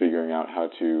 figuring out how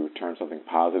to turn something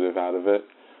positive out of it,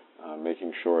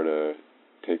 making sure to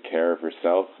take care of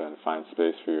yourself and find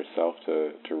space for yourself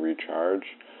to recharge.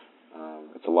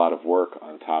 It's a lot of work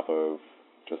on top of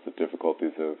just the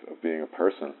difficulties of being a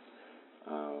person.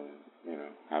 You know,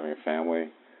 having a family,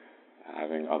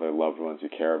 having other loved ones you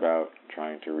care about,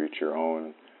 trying to reach your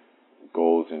own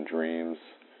goals and dreams.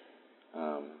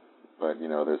 But, you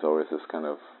know, there's always this kind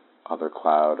of other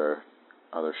cloud or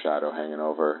other shadow hanging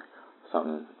over,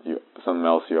 something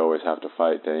else you always have to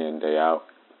fight day in, day out.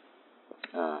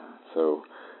 So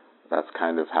that's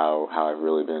kind of how I've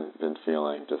really been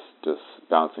feeling, just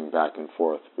bouncing back and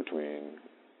forth between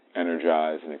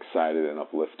energized and excited and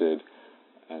uplifted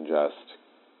and just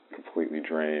completely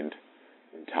drained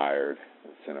and tired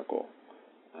and cynical.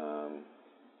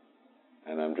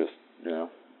 And I'm just, you know,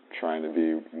 trying to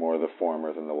be more the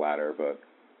former than the latter, but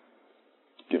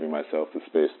giving myself the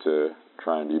space to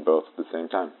try and be both at the same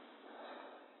time.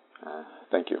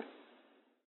 Thank you.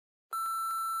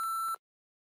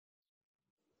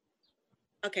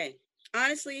 Okay,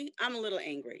 honestly, I'm a little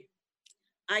angry.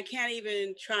 I can't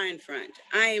even try and front.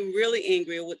 I am really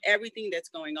angry with everything that's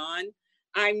going on.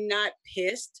 I'm not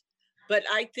pissed, but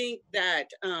I think that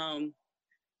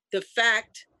the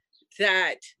fact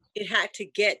that it had to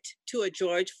get to a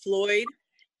George Floyd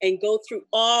and go through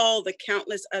all the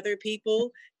countless other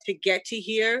people to get to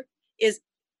here is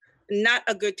not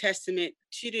a good testament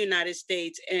to the United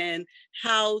States and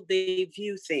how they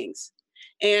view things.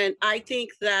 And I think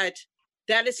that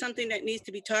is something that needs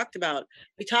to be talked about.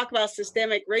 We talk about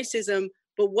systemic racism,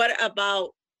 but what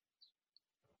about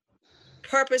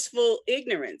purposeful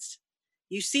ignorance?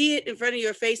 You see it in front of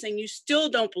your face and you still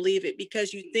don't believe it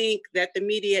because you think that the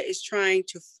media is trying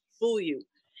to fool you.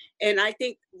 And I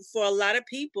think for a lot of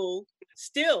people,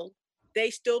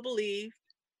 they still believe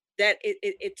that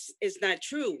it's not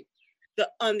true.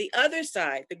 On the other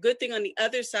side, the good thing on the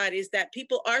other side is that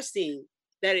people are seeing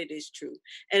that it is true.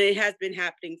 And it has been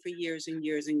happening for years and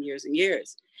years and years and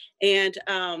years. And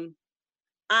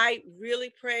I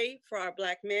really pray for our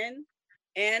Black men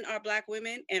and our Black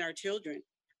women and our children.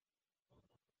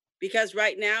 Because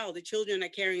right now, the children are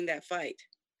carrying that fight.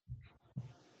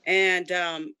 And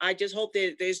I just hope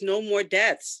that there's no more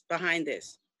deaths behind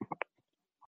this.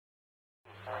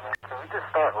 Can we just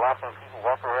start locking people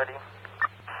up already?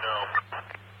 No,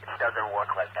 it doesn't work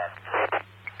like that.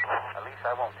 At least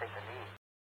I won't take the knee.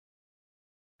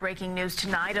 Breaking news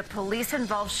tonight, a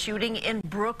police-involved shooting in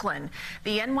Brooklyn.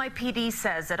 The NYPD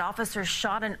says that officers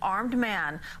shot an armed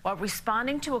man while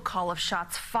responding to a call of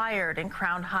shots fired in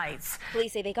Crown Heights.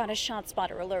 Police say they got a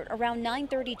ShotSpotter alert around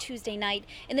 9:30 Tuesday night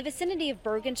in the vicinity of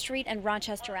Bergen Street and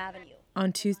Rochester Avenue.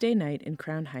 On Tuesday night in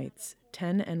Crown Heights,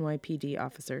 10 NYPD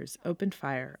officers opened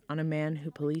fire on a man who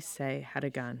police say had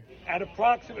a gun. At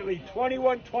approximately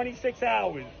 21:26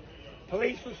 hours,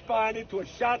 police responded to a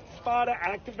ShotSpotter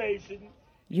activation.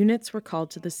 Units were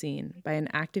called to the scene by an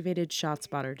activated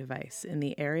ShotSpotter device in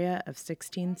the area of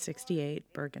 1668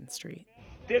 Bergen Street.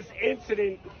 This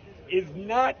incident is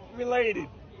not related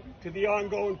to the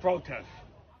ongoing protests.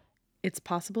 It's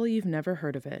possible you've never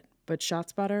heard of it, but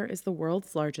ShotSpotter is the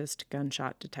world's largest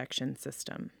gunshot detection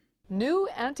system. New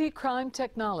anti-crime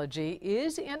technology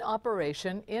is in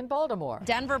operation in Baltimore.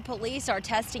 Denver police are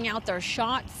testing out their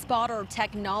ShotSpotter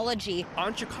technology.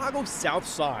 On Chicago's South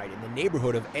Side, in the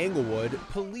neighborhood of Englewood,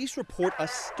 police report a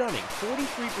stunning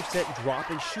 43%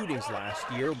 drop in shootings last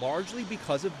year, largely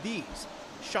because of these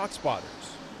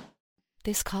ShotSpotters.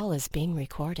 This call is being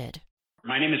recorded.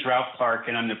 My name is Ralph Clark,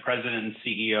 and I'm the president and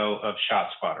CEO of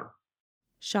ShotSpotter.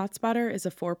 ShotSpotter is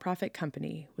a for-profit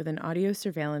company with an audio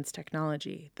surveillance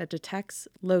technology that detects,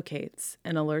 locates,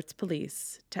 and alerts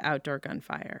police to outdoor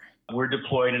gunfire. We're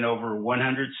deployed in over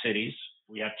 100 cities.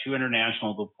 We have 2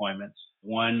 international deployments,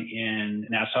 one in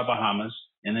Nassau, Bahamas,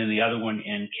 and then the other one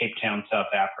in Cape Town, South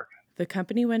Africa. The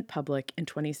company went public in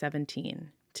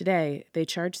 2017. Today, they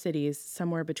charge cities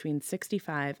somewhere between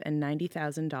 $65,000 and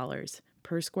 $90,000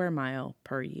 per square mile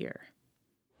per year.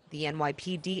 The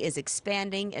NYPD is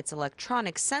expanding its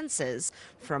electronic senses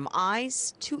from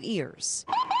eyes to ears.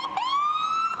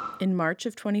 In March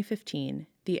of 2015,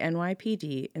 the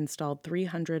NYPD installed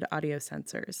 300 audio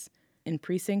sensors in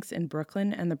precincts in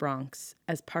Brooklyn and the Bronx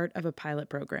as part of a pilot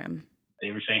program.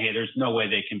 They were saying, hey, there's no way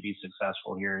they can be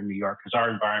successful here in New York because our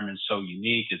environment is so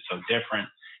unique, it's so different,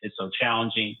 it's so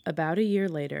challenging. About a year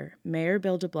later, Mayor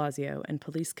Bill de Blasio and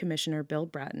Police Commissioner Bill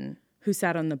Bratton, who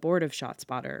sat on the board of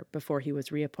ShotSpotter before he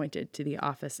was reappointed to the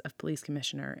office of Police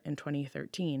Commissioner in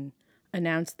 2013,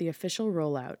 announced the official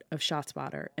rollout of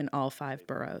ShotSpotter in all 5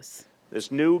 boroughs.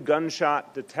 This new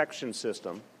gunshot detection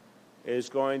system is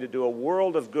going to do a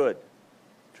world of good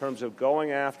in terms of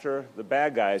going after the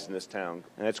bad guys in this town,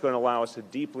 and it's going to allow us to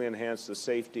deeply enhance the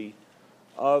safety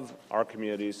of our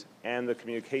communities and the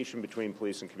communication between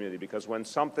police and community, because when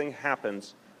something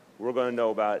happens, we're going to know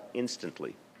about it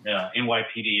instantly.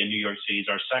 NYPD in New York City is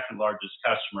our second largest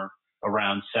customer,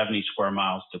 around 70 square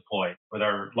miles deployed, with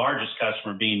our largest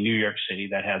customer being New York City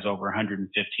that has over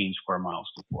 115 square miles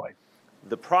deployed.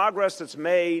 The progress that's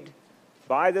made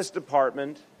by this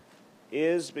department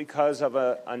is because of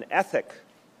an ethic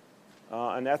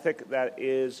that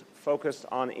is focused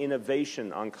on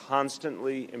innovation, on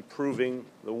constantly improving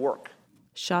the work.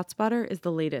 ShotSpotter is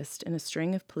the latest in a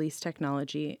string of police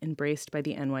technology embraced by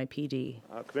the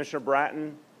NYPD. Commissioner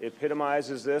Bratton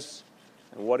epitomizes this,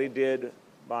 and what he did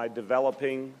by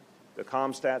developing the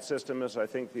CompStat system is, I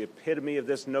think, the epitome of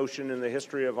this notion in the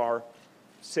history of our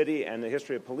city and the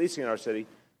history of policing in our city.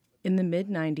 In the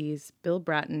mid-90s, Bill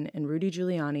Bratton and Rudy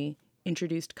Giuliani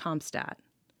introduced CompStat,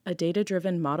 a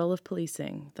data-driven model of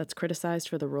policing that's criticized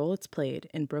for the role it's played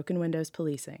in broken windows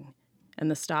policing and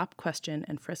the stop, question,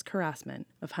 and frisk harassment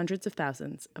of hundreds of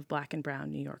thousands of Black and brown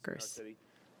New Yorkers.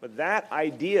 But that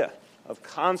idea of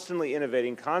constantly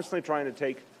innovating, constantly trying to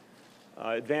take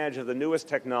advantage of the newest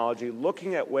technology,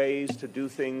 looking at ways to do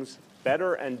things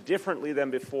better and differently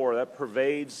than before, that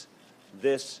pervades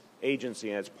this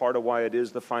agency, and it's part of why it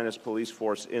is the finest police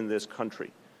force in this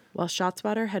country. While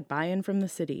ShotSpotter had buy-in from the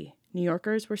city, New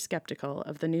Yorkers were skeptical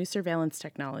of the new surveillance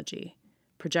technology,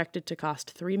 projected to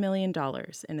cost $3 million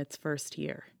in its first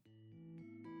year.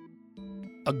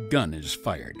 A gun is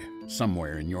fired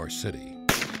somewhere in your city.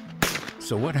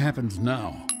 So what happens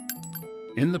now?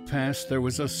 In the past, there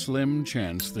was a slim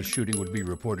chance the shooting would be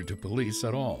reported to police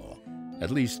at all.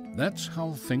 At least, that's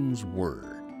how things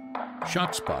were.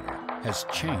 ShotSpotter has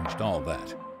changed all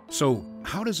that. So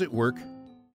how does it work?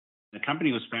 The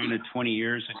company was founded 20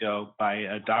 years ago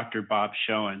by Dr. Bob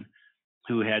Schoen,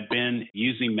 who had been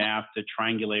using math to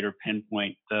triangulate or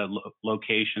pinpoint the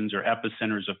locations or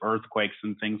epicenters of earthquakes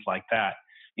and things like that.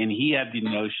 And he had the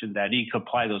notion that he could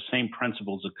apply those same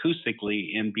principles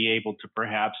acoustically and be able to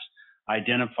perhaps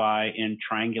identify and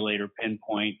triangulate or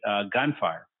pinpoint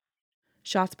gunfire.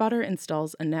 ShotSpotter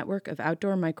installs a network of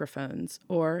outdoor microphones,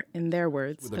 or, in their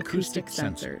words, with acoustic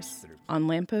sensors, on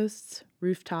lampposts,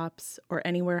 rooftops, or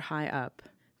anywhere high up.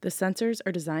 The sensors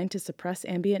are designed to suppress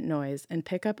ambient noise and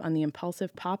pick up on the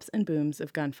impulsive pops and booms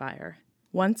of gunfire.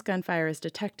 Once gunfire is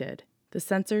detected, the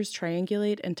sensors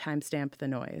triangulate and timestamp the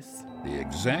noise. The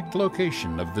exact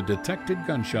location of the detected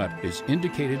gunshot is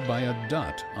indicated by a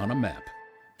dot on a map.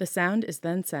 The sound is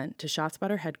then sent to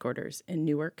ShotSpotter headquarters in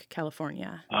Newark,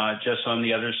 California. Just on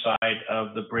the other side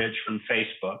of the bridge from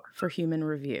Facebook. For human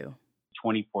review.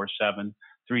 24/7,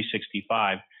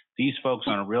 365. These folks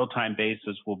on a real-time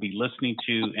basis will be listening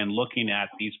to and looking at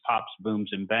these pops, booms,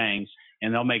 and bangs,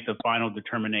 and they'll make the final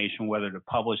determination whether to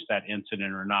publish that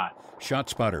incident or not.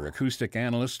 ShotSpotter acoustic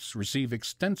analysts receive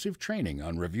extensive training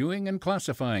on reviewing and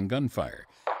classifying gunfire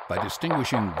by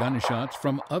distinguishing gunshots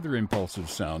from other impulsive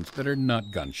sounds that are not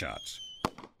gunshots.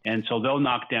 And so they'll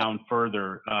knock down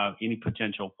further any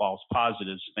potential false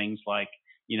positives, things like,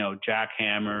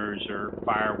 jackhammers or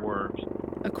fireworks.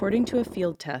 According to a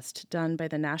field test done by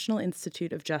the National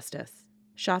Institute of Justice,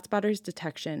 ShotSpotter's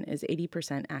detection is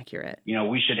 80% accurate.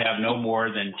 We should have no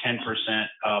more than 10%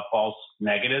 false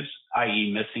negatives,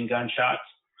 i.e. missing gunshots.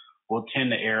 We'll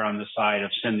tend to err on the side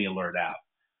of send the alert out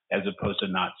as opposed to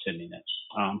not sending it.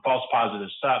 False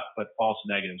positives suck, but false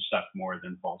negatives suck more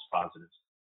than false positives.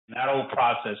 And that whole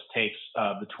process takes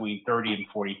between 30 and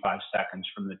 45 seconds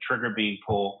from the trigger being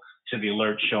pulled to the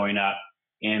alert showing up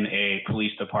in a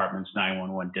police department's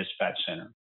 911 dispatch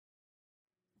center.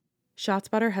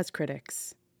 ShotSpotter has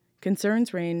critics.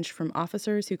 Concerns range from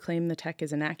officers who claim the tech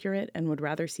is inaccurate and would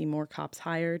rather see more cops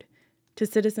hired, to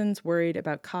citizens worried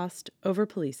about cost,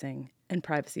 over-policing, and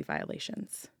privacy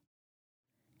violations.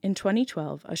 In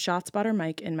 2012, a ShotSpotter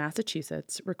mic in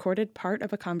Massachusetts recorded part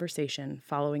of a conversation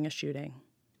following a shooting,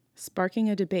 sparking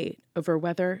a debate over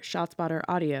whether ShotSpotter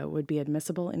audio would be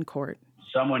admissible in court.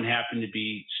 Someone happened to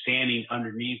be standing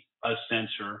underneath a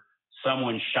sensor.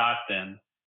 Someone shot them,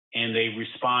 and they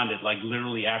responded, like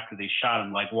literally after they shot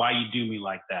him, like, "Why you do me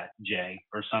like that, Jay?"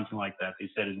 or something like that. They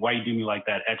said, "Why you do me like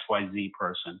that, XYZ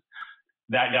person?"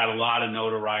 That got a lot of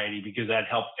notoriety because that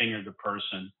helped finger the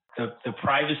person. The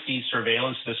privacy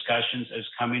surveillance discussions is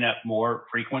coming up more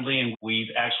frequently, and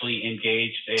we've actually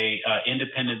engaged a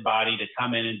independent body to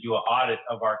come in and do an audit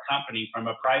of our company from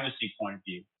a privacy point of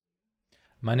view.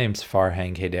 My name's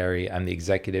Farhang Haidari. I'm the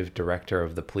executive director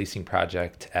of the Policing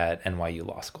Project at NYU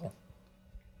Law School.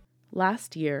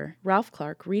 Last year, Ralph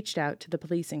Clark reached out to the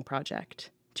Policing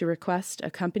Project to request a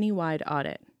company-wide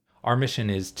audit. Our mission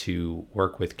is to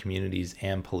work with communities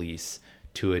and police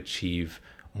to achieve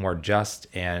more just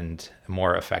and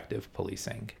more effective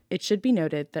policing. It should be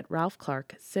noted that Ralph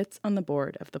Clark sits on the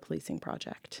board of the Policing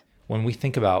Project. When we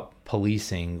think about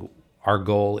policing, our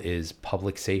goal is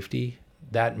public safety.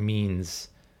 That means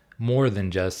more than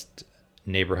just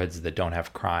neighborhoods that don't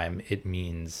have crime. It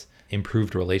means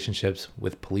improved relationships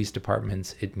with police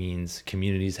departments. It means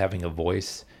communities having a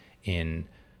voice in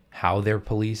how they're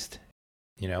policed.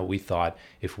 We thought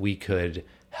if we could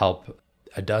help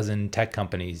a dozen tech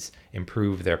companies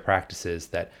improve their practices,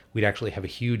 that we'd actually have a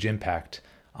huge impact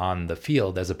on the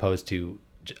field as opposed to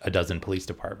a dozen police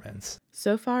departments.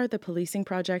 So far, the Policing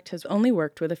Project has only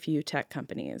worked with a few tech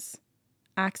companies: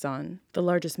 Axon, the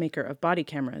largest maker of body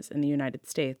cameras in the United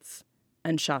States,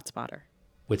 and ShotSpotter.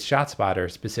 With ShotSpotter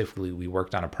specifically, we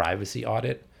worked on a privacy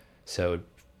audit, so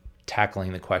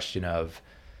tackling the question of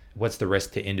what's the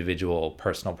risk to individual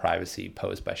personal privacy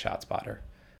posed by ShotSpotter.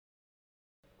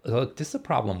 Look, this is a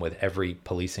problem with every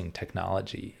policing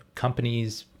technology.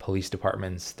 Companies, police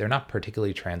departments, they're not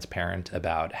particularly transparent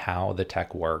about how the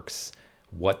tech works,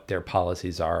 what their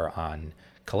policies are on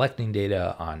collecting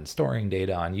data, on storing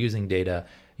data, on using data.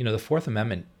 The Fourth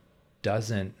Amendment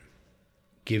doesn't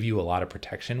give you a lot of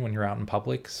protection when you're out in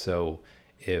public. So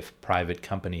if private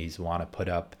companies want to put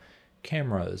up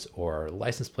cameras or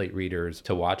license plate readers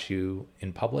to watch you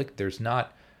in public, there's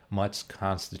not much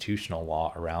constitutional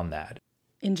law around that.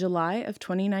 In July of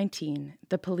 2019,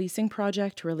 the Policing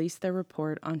Project released their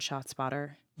report on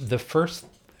ShotSpotter. The first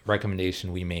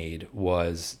recommendation we made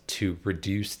was to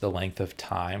reduce the length of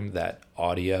time that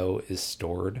audio is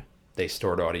stored. They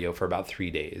stored audio for about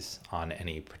 3 days on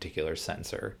any particular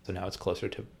sensor. So now it's closer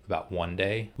to about 1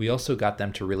 day. We also got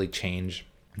them to really change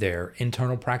their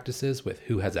internal practices with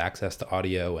who has access to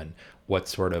audio and what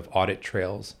sort of audit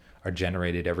trails are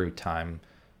generated every time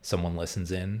someone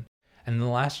listens in. And the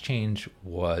last change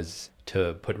was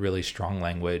to put really strong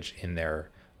language in their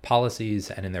policies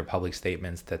and in their public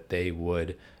statements that they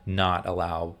would not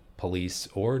allow police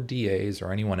or DAs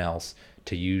or anyone else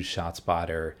to use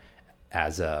ShotSpotter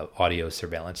as an audio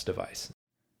surveillance device.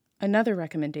 Another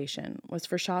recommendation was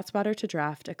for ShotSpotter to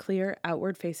draft a clear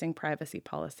outward-facing privacy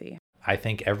policy. I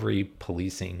think every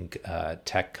policing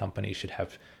tech company should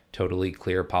have totally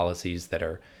clear policies that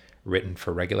are written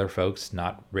for regular folks,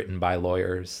 not written by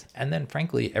lawyers. And then,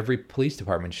 frankly, every police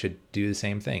department should do the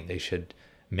same thing. They should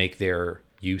make their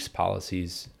use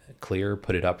policies clear,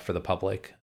 put it up for the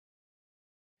public.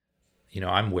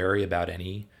 I'm wary about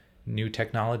any new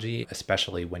technology,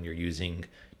 especially when you're using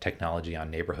technology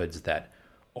on neighborhoods that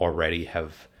already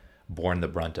have borne the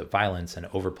brunt of violence and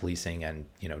over-policing and,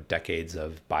 decades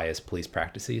of biased police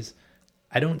practices.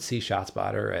 I don't see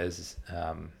ShotSpotter as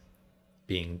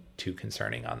being too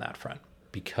concerning on that front,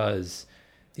 because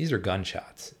these are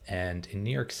gunshots. And in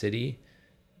New York City,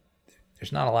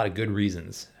 there's not a lot of good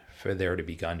reasons for there to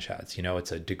be gunshots.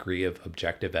 It's a degree of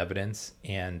objective evidence.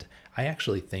 And I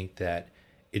actually think that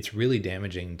it's really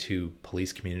damaging to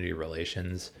police community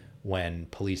relations when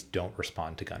police don't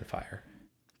respond to gunfire.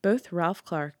 Both Ralph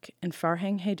Clark and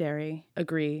Farhang Haidari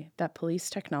agree that police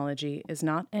technology is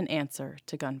not an answer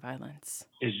to gun violence.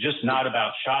 It's just not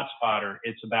about ShotSpotter.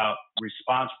 It's about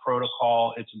response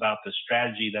protocol. It's about the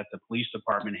strategy that the police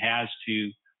department has to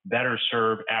better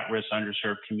serve at-risk,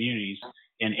 underserved communities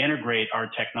and integrate our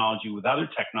technology with other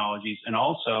technologies, and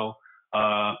also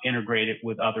integrate it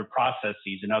with other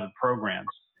processes and other programs.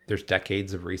 There's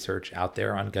decades of research out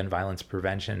there on gun violence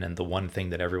prevention, and the one thing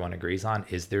that everyone agrees on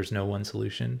is there's no one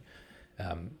solution.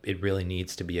 It really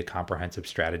needs to be a comprehensive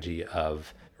strategy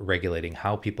of regulating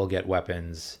how people get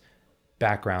weapons,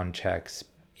 background checks.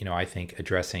 I think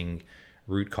addressing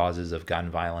root causes of gun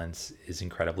violence is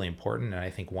incredibly important, and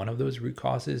I think one of those root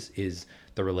causes is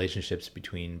the relationships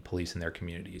between police and their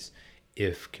communities.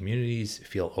 If communities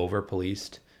feel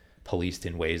over-policed, policed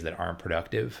in ways that aren't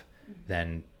productive,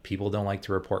 then people don't like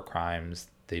to report crimes.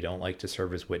 They don't like to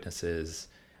serve as witnesses.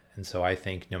 And so I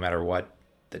think no matter what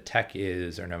the tech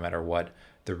is, or no matter what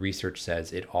the research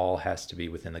says, it all has to be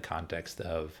within the context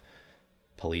of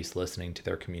police listening to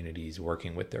their communities,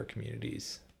 working with their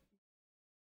communities.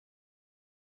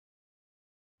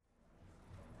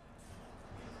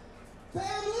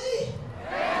 Family!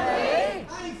 Family!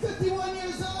 I am 51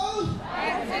 years old. I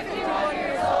am 51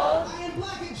 years old. I am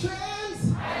black and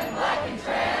trans. I am black and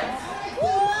trans.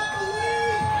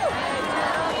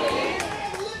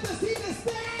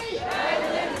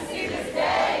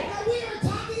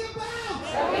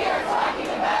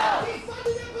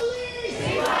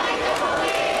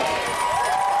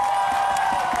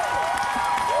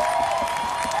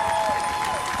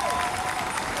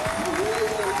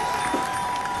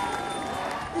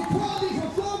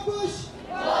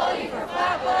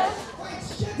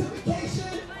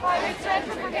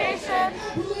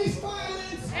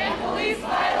 And police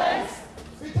violence.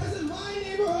 Because in my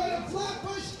neighborhood of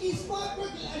Flatbush, East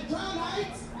Flatbush, and Crown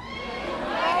Heights,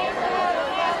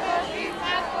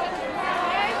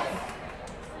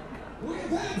 we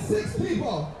have had 6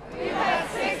 people. We've had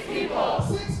 6 people.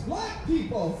 6 black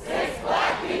people. 6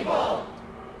 black people.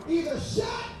 Either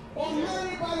shot or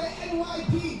murdered by the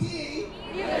NYPD.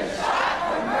 Either shot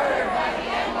or murdered by the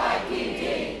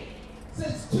NYPD.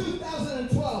 Since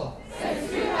 2012.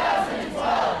 Since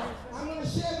 2012. I'm going to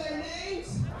share their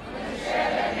names. I'm going to share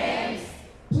their names.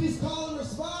 Please call and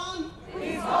respond.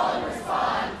 Please call and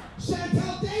respond.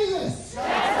 Chantel Davis.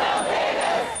 Chantel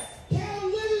Davis. Carol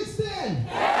Livingston.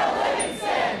 Carol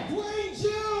Livingston. Dwayne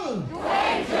June.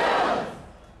 Dwayne June.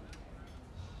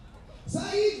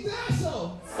 Saeed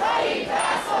Vassell. Saeed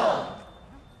Vassell.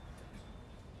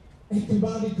 And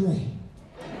Kabani Gray.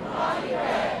 Kabani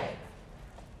Gray.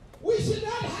 We should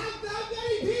not have that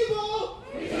many people.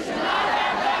 We should not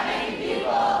have that many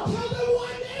people. Killed in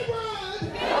one neighborhood.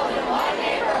 Killed in one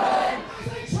neighborhood. As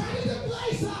they try to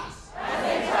displace us. As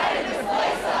they try to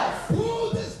displace us. Who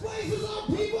displaces our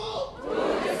people? Who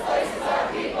displaces our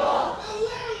people? The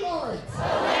landlords. The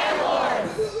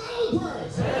landlords. The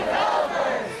developers. The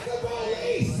developers. And the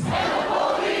police. And the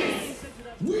police.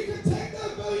 We could take that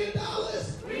 $1 billion.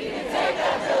 We could take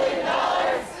that $1 billion.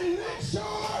 And make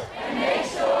sure. And make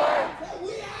sure. That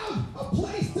we have a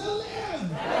place to live.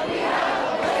 That we have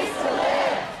a place to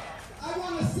live. I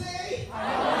want to say. I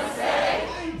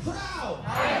am proud.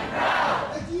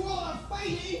 That you all are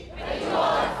fighting. That you all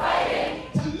are fighting.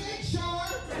 To make sure.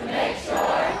 There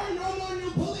are no more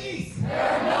new police. There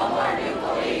are no more new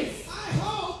police. I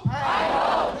hope.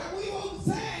 That we won't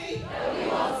say. We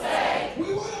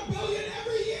want $1 billion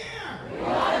every year. We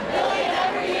want $1 billion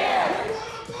every year. We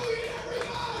want $1 billion every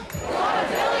month. We want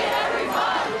 $1 billion every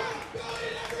month. We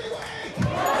want $1 billion every week. We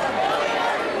want $1 billion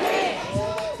every week.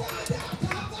 Until the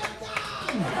goddamn cops are gone.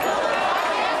 Until the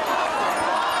goddamn cops are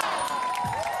gone.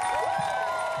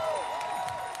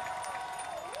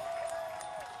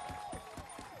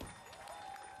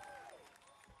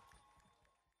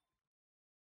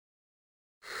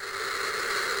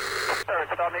 Sir,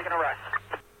 start making arrests.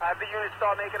 Have the unit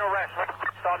start making arrests.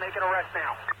 Start making arrests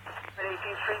now. At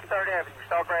 18th Street and 3rd Avenue.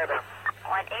 Start grabbing them.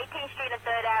 On 18th Street and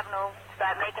 3rd Avenue,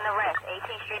 start making arrests.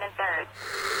 18th Street and 3rd.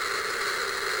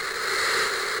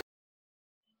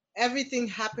 Everything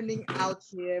happening out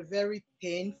here, very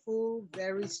painful,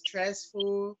 very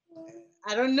stressful.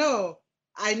 I don't know.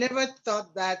 I never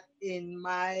thought that in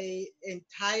my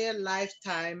entire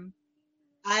lifetime,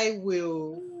 I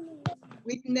will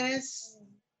witness,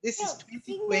 this is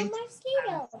 2020.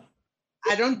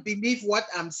 I don't believe what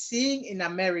I'm seeing in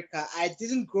America. I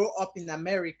didn't grow up in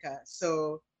America.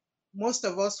 So most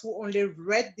of us who only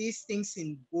read these things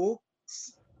in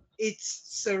books,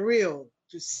 it's surreal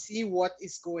to see what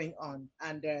is going on.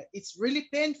 And it's really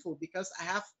painful because I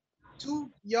have 2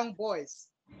 young boys.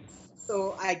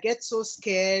 So I get so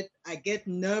scared, I get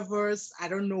nervous, I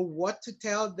don't know what to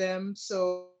tell them.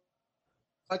 So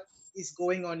what is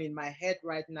going on in my head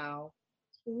right now?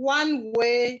 One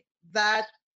way that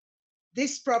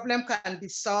this problem can be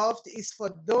solved is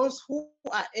for those who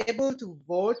are able to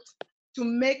vote to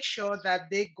make sure that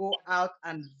they go out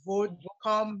and vote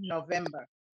come November.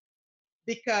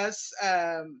 Because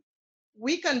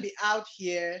we can be out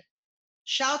here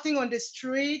shouting on the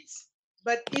streets,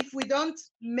 but if we don't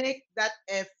make that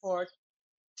effort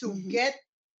to get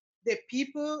the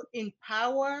people in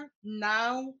power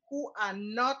now who are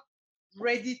not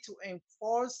ready to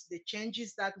enforce the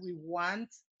changes that we want,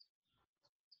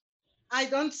 I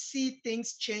don't see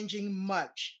things changing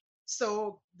much.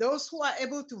 So those who are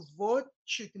able to vote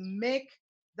should make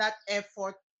that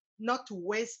effort not to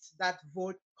waste that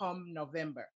vote come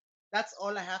November. That's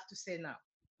all I have to say now.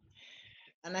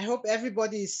 And I hope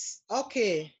everybody's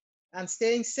okay and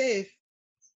staying safe.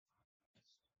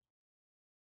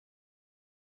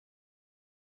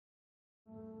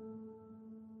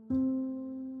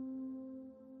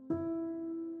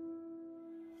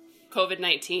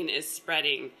 COVID-19 is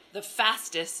spreading the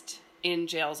fastest in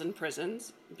jails and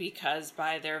prisons because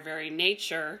by their very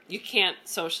nature, you can't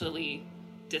socially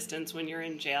distance when you're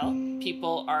in jail.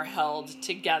 People are held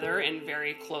together in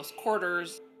very close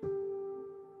quarters.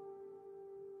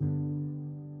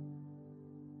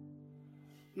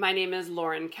 My name is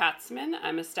Lauren Katzman.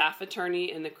 I'm a staff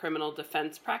attorney in the criminal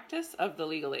defense practice of the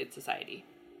Legal Aid Society,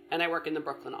 and I work in the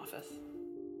Brooklyn office.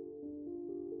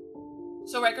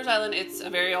 So Rikers Island, it's a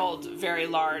very old, very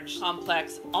large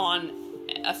complex on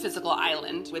a physical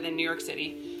island within New York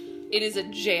City. It is a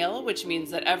jail, which means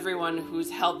that everyone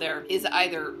who's held there is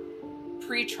either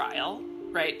pre-trial,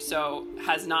 right, so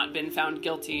has not been found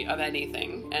guilty of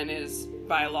anything and is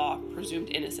by law presumed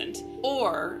innocent,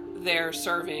 or they're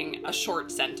serving a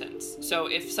short sentence. So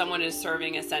if someone is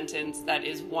serving a sentence that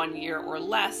is 1 year or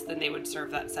less, then they would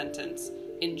serve that sentence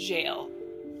in jail.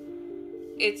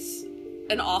 It's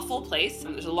an awful place.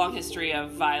 There's a long history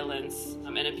of violence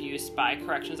and abuse by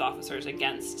corrections officers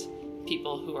against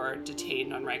people who are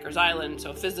detained on Rikers Island.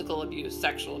 So physical abuse,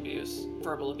 sexual abuse,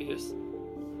 verbal abuse.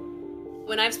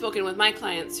 When I've spoken with my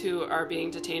clients who are being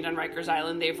detained on Rikers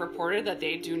Island, they've reported that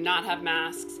they do not have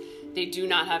masks, they do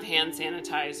not have hand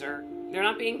sanitizer. They're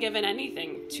not being given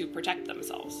anything to protect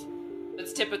themselves.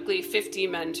 It's typically 50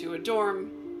 men to a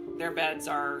dorm. Their beds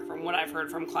are, from what I've heard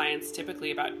from clients,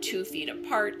 typically about 2 feet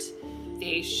apart.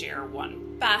 They share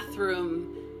one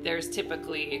bathroom. There's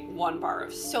typically 1 bar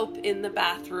of soap in the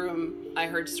bathroom. I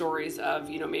heard stories of,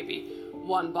 maybe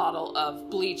 1 bottle of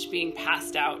bleach being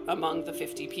passed out among the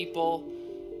 50 people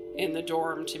in the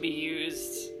dorm to be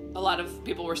used. A lot of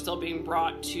people were still being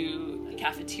brought to the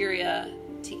cafeteria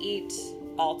to eat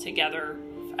all together.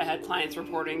 I had clients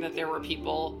reporting that there were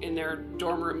people in their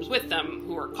dorm rooms with them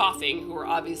who were coughing, who were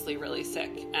obviously really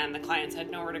sick, and the clients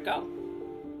had nowhere to go.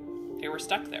 They were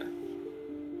stuck there.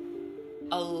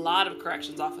 A lot of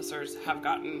corrections officers have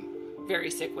gotten very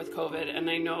sick with COVID, and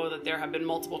I know that there have been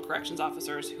multiple corrections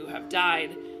officers who have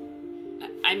died.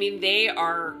 I mean, they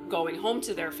are going home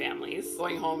to their families,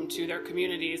 going home to their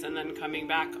communities, and then coming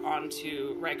back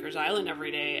onto Rikers Island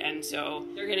every day. And so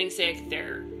they're getting sick,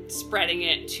 they're spreading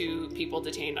it to people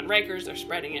detained on Rikers, they're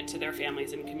spreading it to their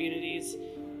families and communities.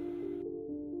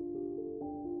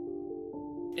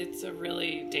 It's a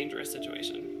really dangerous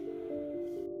situation.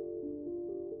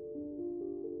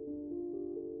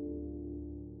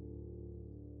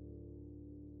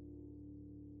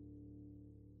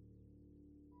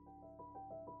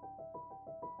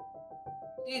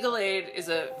 Legal Aid is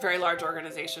a very large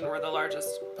organization. We're the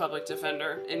largest public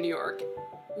defender in New York.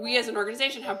 We as an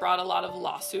organization have brought a lot of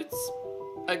lawsuits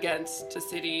against the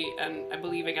city and I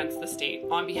believe against the state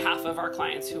on behalf of our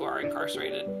clients who are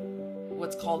incarcerated.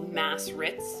 What's called mass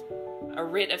writs. A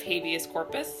writ of habeas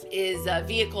corpus is a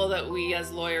vehicle that we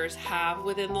as lawyers have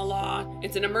within the law.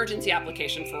 It's an emergency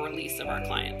application for release of our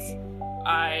clients.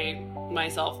 I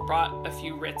myself brought a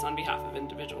few writs on behalf of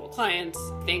individual clients.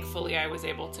 Thankfully, I was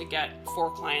able to get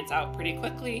 4 clients out pretty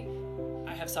quickly.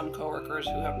 I have some coworkers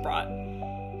who have brought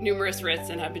numerous writs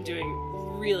and have been doing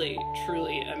really,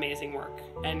 truly amazing work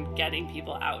and getting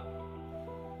people out.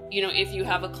 If you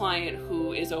have a client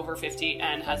who is over 50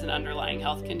 and has an underlying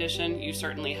health condition, you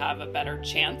certainly have a better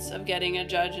chance of getting a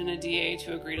judge and a DA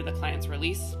to agree to the client's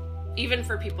release. Even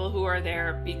for people who are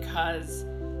there because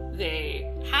they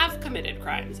have committed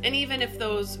crimes. And even if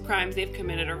those crimes they've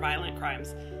committed are violent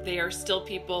crimes, they are still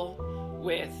people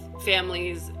with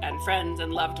families and friends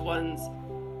and loved ones.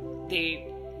 They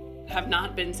have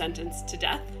not been sentenced to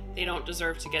death. They don't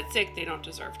deserve to get sick. They don't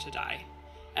deserve to die.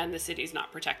 And the city's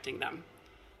not protecting them.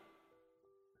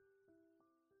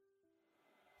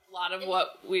 A lot of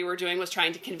what we were doing was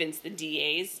trying to convince the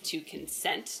DAs to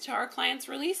consent to our client's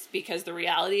release, because the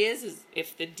reality is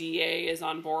if the DA is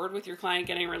on board with your client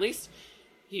getting released,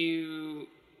 you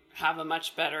have a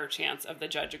much better chance of the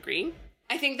judge agreeing.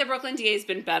 I think the Brooklyn DA has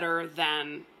been better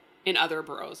than in other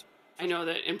boroughs. I know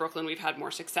that in Brooklyn we've had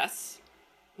more success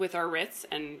with our writs,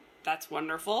 and that's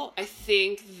wonderful. I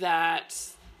think that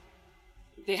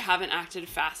they haven't acted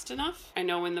fast enough. I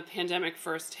know when the pandemic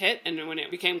first hit and when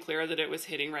it became clear that it was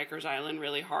hitting Rikers Island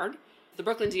really hard, the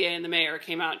Brooklyn DA and the mayor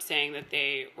came out saying that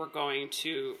they were going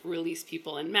to release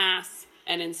people en masse,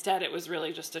 and instead it was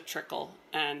really just a trickle.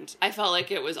 And I felt like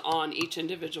it was on each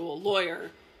individual lawyer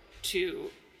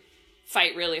to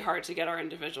fight really hard to get our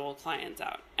individual clients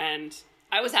out. And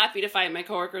I was happy to fight. My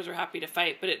coworkers were happy to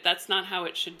fight, but that's not how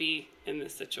it should be in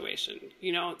this situation.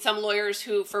 You know, some lawyers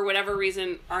who, for whatever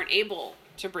reason, aren't able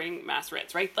to bring mass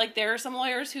writs, right? Like there are some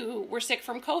lawyers who were sick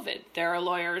from COVID. There are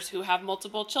lawyers who have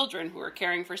multiple children who are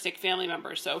caring for sick family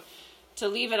members. So to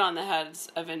leave it on the heads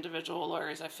of individual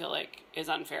lawyers, I feel like is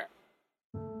unfair.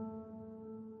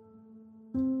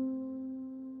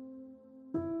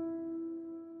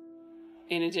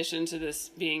 In addition to this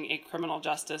being a criminal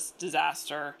justice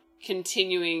disaster,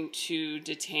 continuing to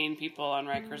detain people on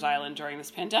Rikers Island during this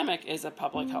pandemic is a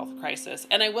public health crisis.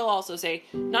 And I will also say,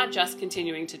 not just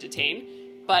continuing to detain,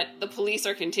 but the police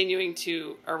are continuing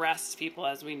to arrest people,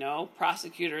 as we know.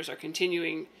 Prosecutors are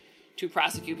continuing to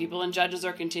prosecute people, and judges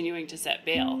are continuing to set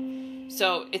bail.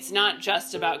 So it's not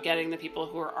just about getting the people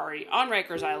who are already on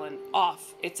Rikers Island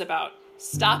off. It's about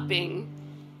stopping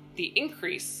the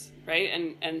increase,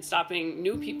 right? And stopping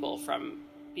new people from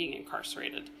being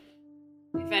incarcerated.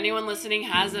 If anyone listening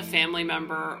has a family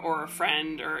member or a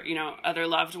friend or, other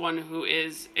loved one who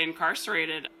is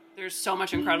incarcerated, there's so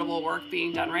much incredible work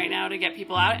being done right now to get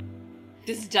people out.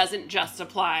 This doesn't just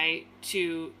apply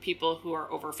to people who are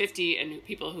over 50 and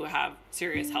people who have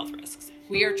serious health risks.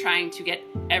 We are trying to get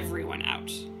everyone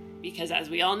out because, as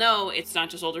we all know, it's not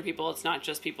just older people, it's not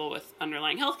just people with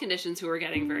underlying health conditions who are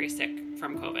getting very sick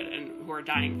from COVID and who are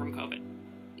dying from COVID.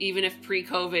 Even if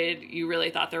pre-COVID you really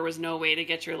thought there was no way to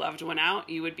get your loved one out,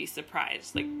 you would be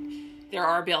surprised. Like, there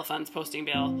are bail funds posting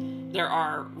bail. There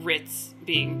are writs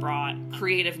being brought,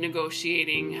 creative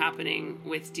negotiating happening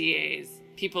with DAs.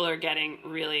 People are getting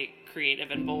really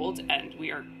creative and bold, and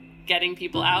we are getting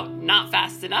people out, not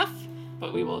fast enough,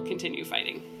 but we will continue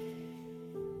fighting.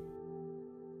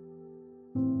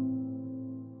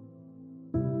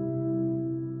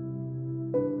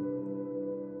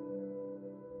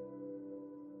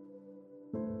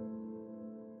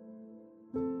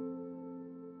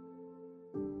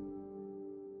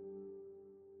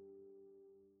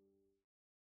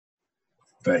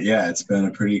 But yeah, it's been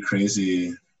a pretty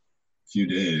crazy few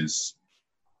days.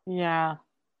 Yeah.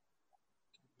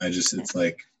 It's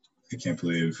like, I can't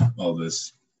believe all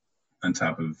this on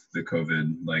top of the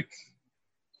COVID, like,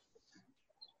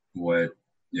 what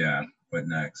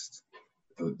next?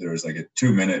 There was like a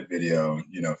 2-minute video,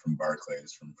 from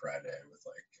Barclays from Friday with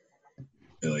like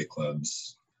billy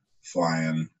clubs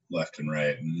flying left and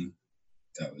right. And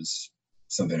that was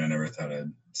something I never thought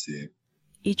I'd see.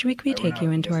 Each week we take you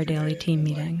into our daily team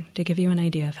meeting to give you an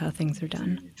idea of how things are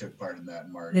done. You took part in that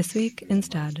march. This week,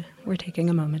 instead, we're taking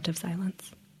a moment of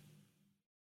silence.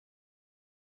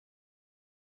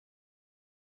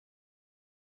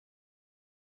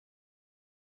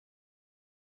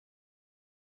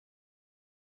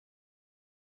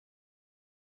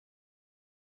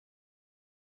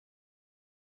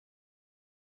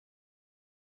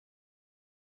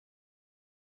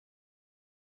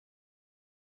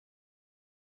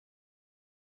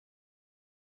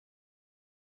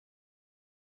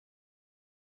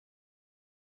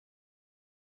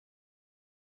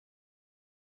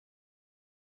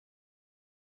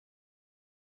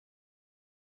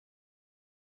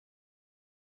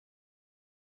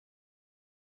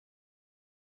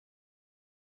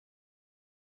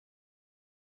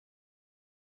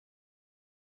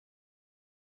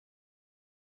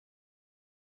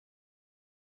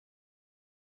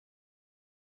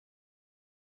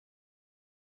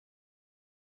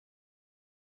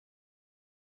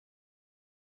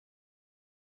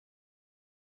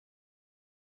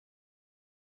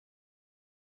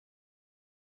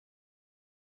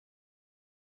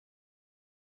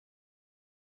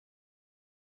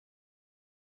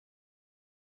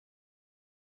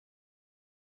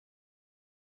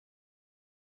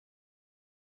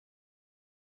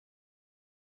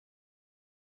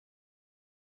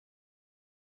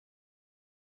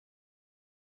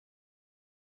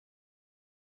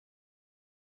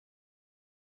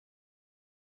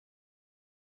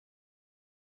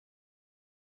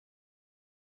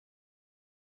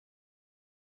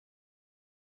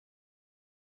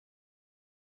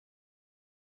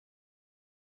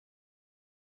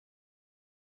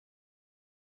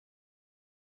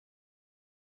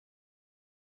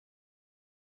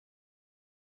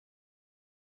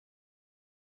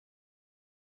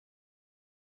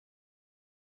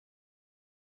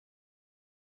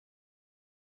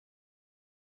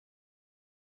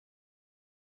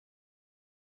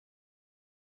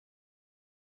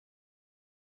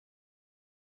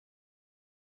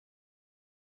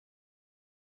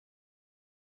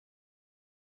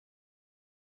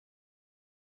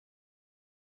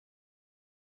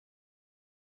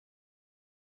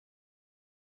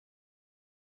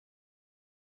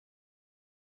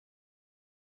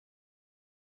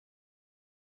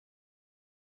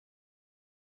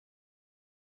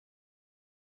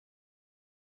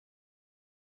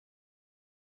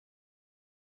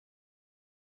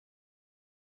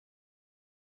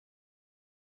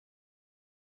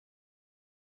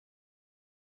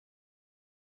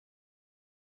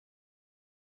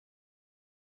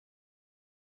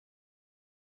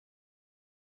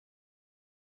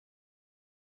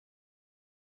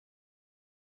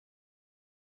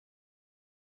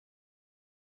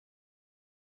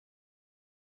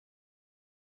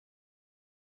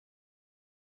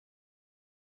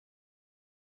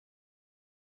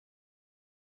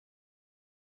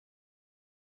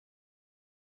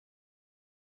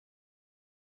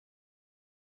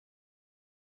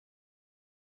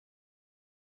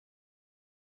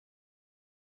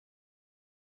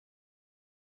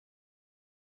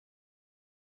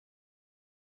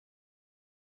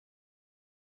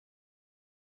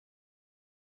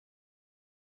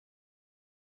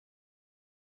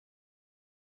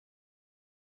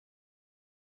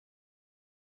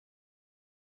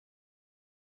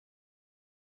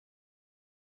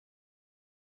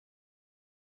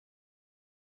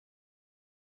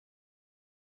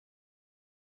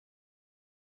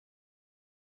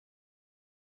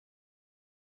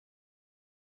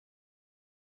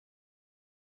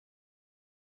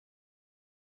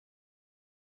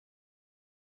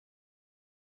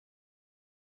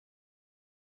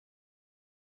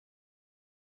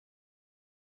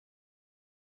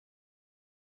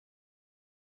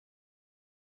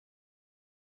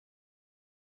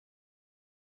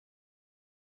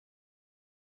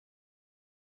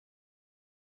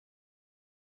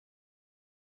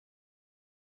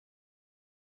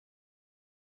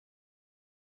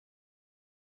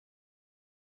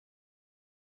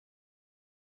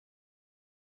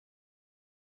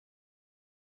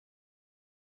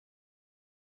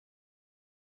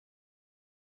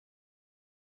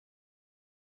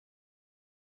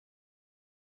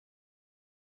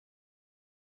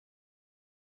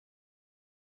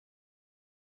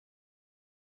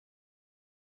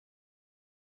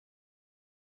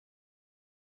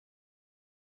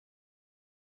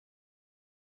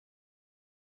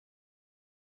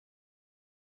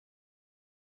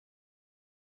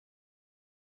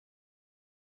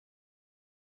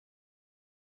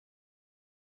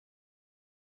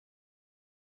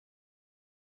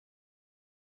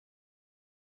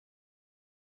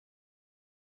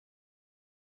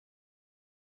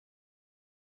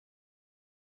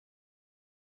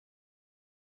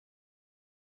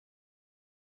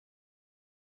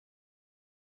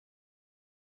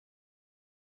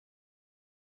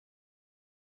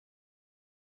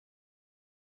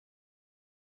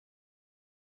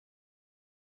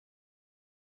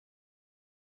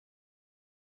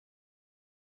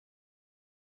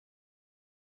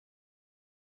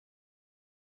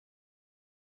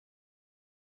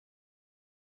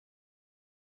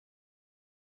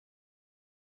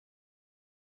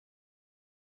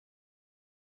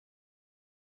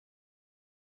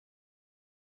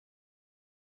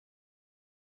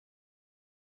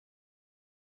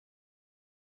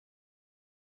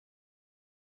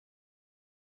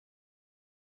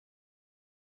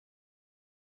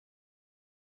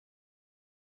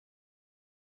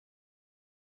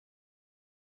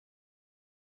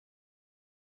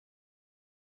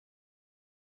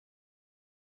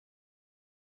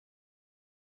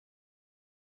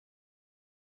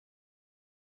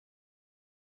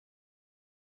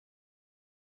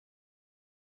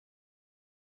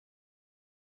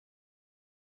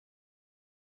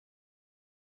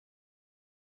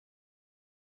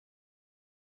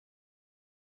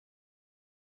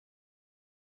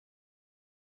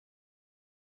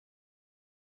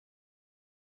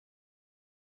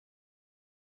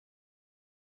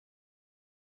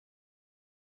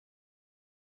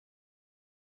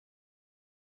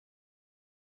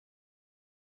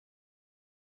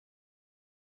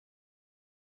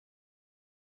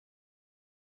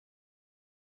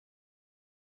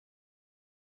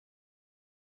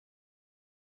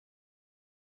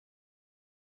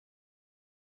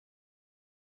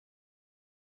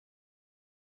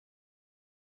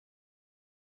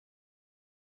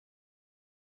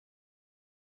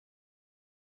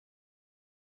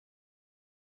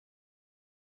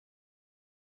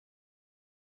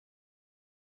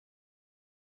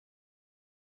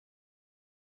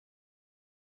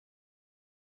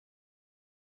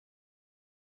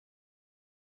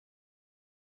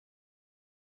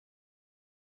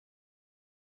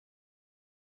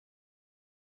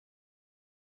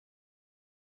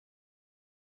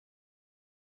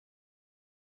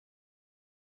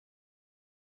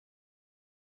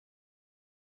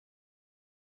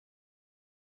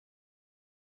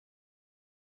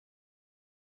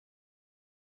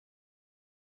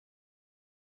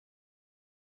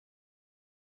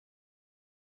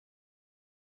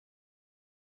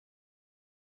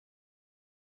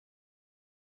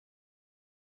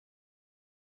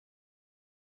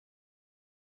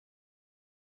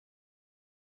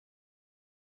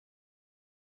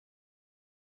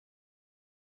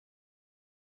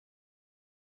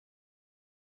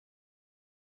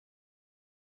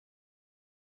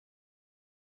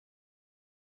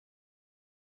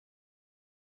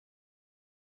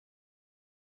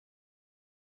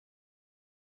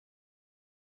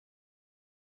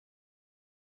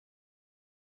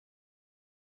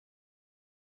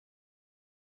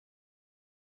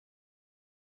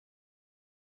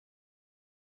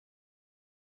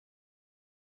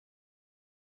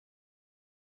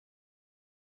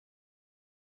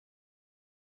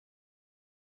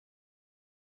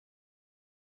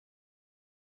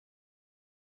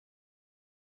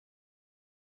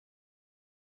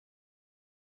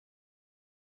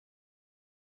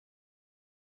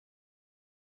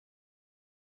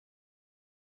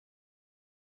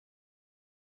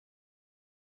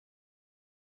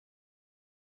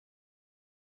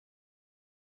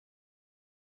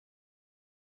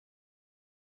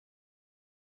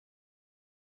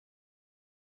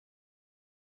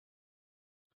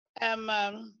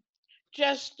 am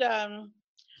just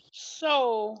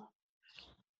so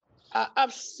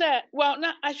upset. Well,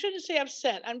 I shouldn't say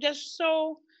upset. I'm just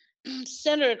so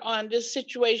centered on this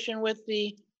situation with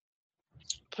the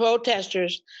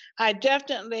protesters. I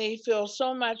definitely feel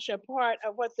so much a part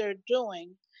of what they're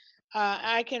doing.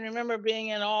 I can remember being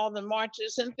in all the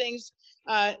marches and things.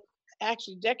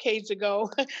 Actually, decades ago,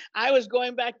 I was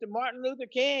going back to Martin Luther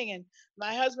King, and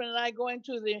my husband and I going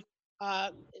to the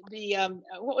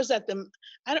what was that?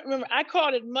 I don't remember. I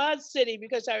called it Mud City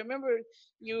because I remember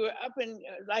you were up in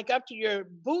up to your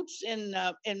boots in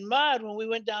mud when we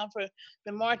went down for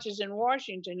the marches in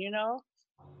Washington.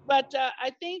 But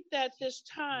I think that this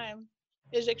time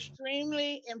is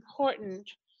extremely important,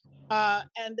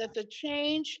 and that the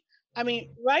change. I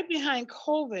mean, right behind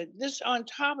COVID, this on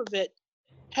top of it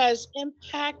has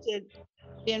impacted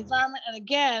the environment, and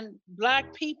again,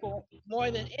 Black people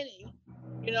more than any,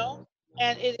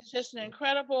 and it is just an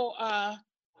incredible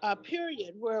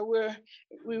period where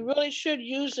we really should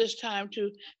use this time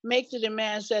to make the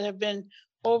demands that have been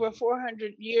over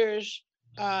 400 years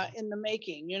in the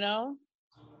making.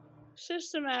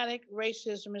 Systematic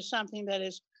racism is something that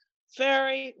is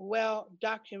very well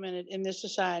documented in this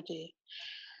society.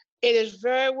 It is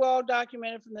very well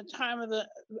documented from the time of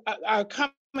our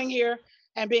coming here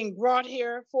and being brought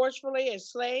here forcefully as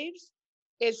slaves.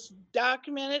 It's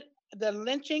documented the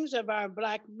lynchings of our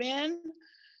Black men.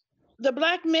 The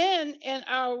Black men in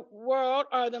our world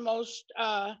are the most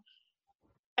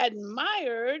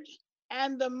admired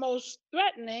and the most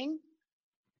threatening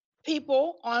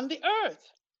people on the earth.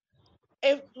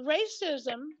 If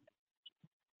racism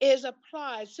is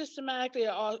applied systematically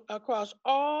across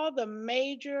all the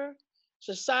major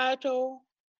societal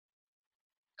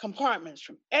compartments,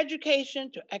 from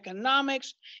education to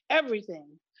economics, everything.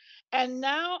 And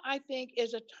now I think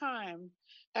is a time,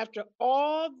 after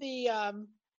all the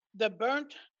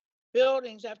burnt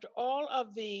buildings, after all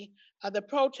of the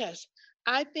protests,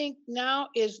 I think now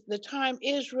is the time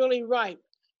is really ripe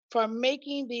for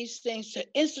making these things to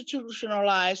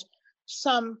institutionalize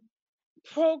some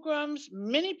programs,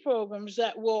 many programs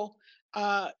that will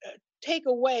take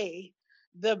away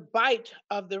the bite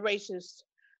of the racists,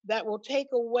 that will take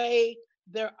away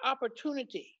their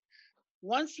opportunity.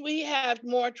 Once we have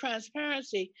more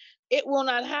transparency, it will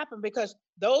not happen, because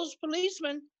those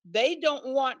policemen, they don't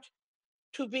want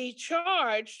to be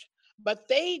charged, but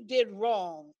they did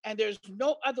wrong. And there's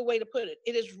no other way to put it.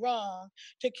 It is wrong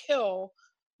to kill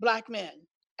Black men.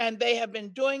 And they have been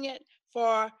doing it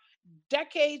for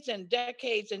decades and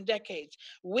decades and decades.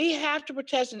 We have to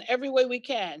protest in every way we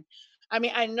can. I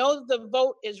mean, I know that the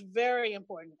vote is very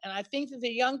important, and I think that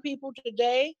the young people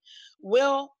today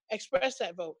will express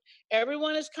that vote.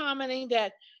 Everyone is commenting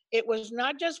that it was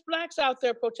not just Blacks out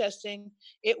there protesting,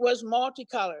 it was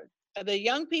multicolored. The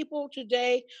young people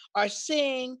today are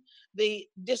seeing the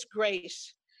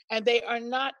disgrace, and they are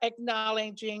not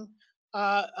acknowledging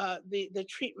the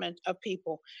treatment of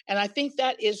people. And I think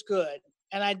that is good.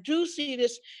 And I do see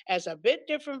this as a bit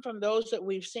different from those that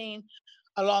we've seen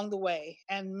along the way.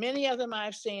 And many of them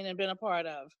I've seen and been a part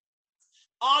of.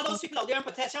 All those people out there in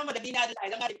protection, but they've been at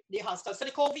the hostel. So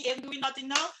the COVID ain't doing nothing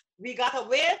now. We got a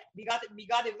will, we got the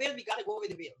will, we got to go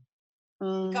with the will.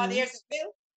 Mm-hmm. Because there's a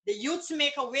will, the youths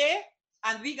make a way,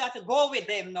 and we got to go with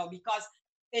them now, because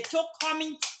it took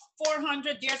coming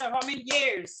 400 years or how many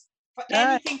years for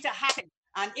anything to happen.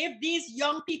 And if these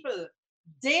young people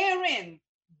daring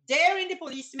the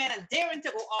policemen and daring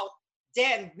to go out,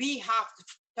 then we have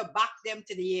to back them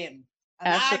to the end.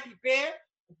 And I prepare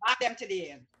to back them to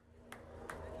the end.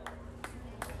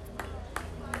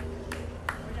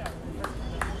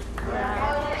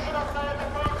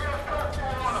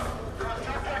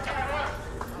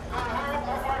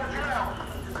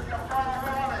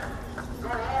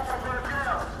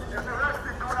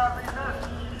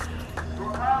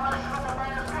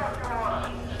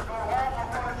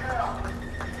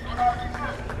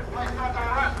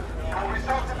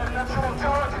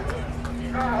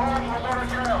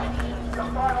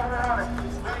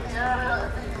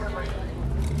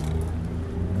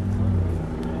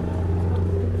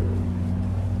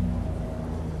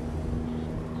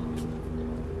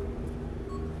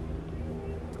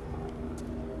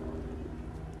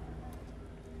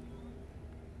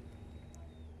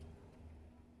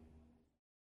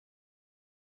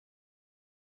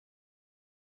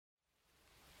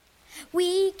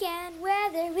 Weekend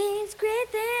weather with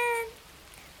Griffin.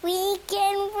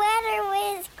 Weekend weather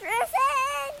with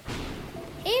Griffin.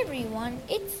 Hey everyone,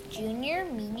 it's Junior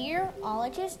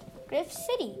Meteorologist Griff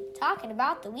City talking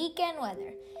about the weekend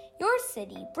weather. Your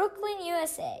city, Brooklyn,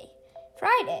 USA.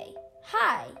 Friday,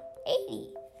 high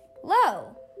 80,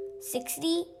 low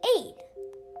 68.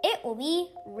 It will be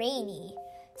rainy.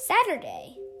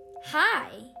 Saturday,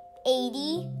 high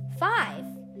 85.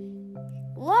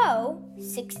 Low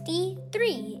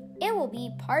 63. It will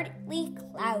be partly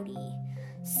cloudy.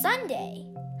 Sunday,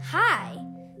 high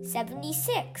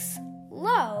 76.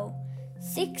 Low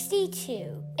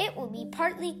 62. It will be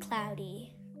partly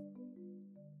cloudy.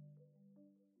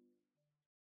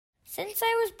 Since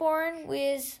I was born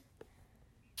with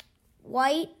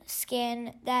white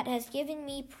skin that has given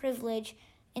me privilege,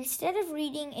 instead of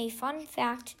reading a fun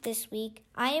fact this week,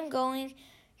 I am going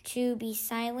to be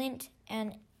silent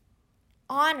and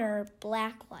honor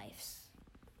Black lives.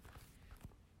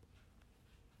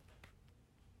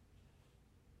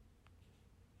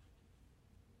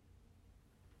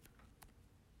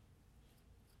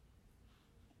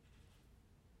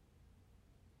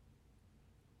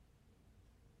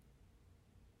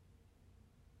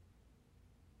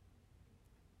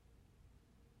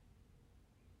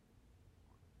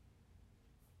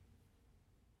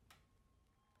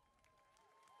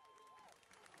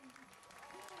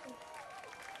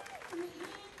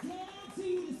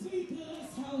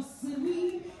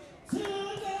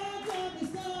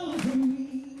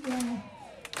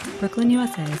 Brooklyn,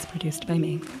 USA is produced by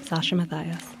me, Sasha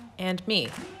Matthias. And me,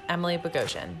 Emily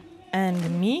Bogosian.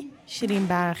 And me, Shireen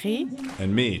Barahi.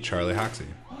 And me, Charlie Hoxie.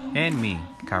 And me,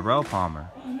 Kyrell Palmer.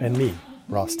 And me,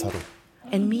 Ross Tuttle.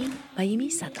 And me,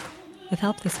 Mayumi Sato. With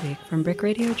help this week from Brick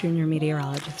Radio junior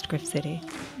meteorologist Griff City,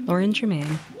 Lauren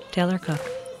Germain, Taylor Cook,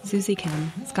 Susie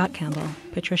Kim, Scott Campbell,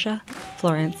 Patricia,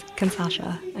 Florence,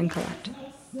 Kansasha, and Colette.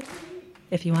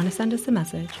 If you want to send us a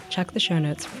message, check the show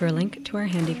notes for a link to our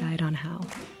handy guide on how.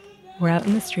 We're out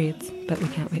in the streets, but we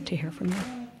can't wait to hear from you.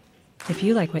 If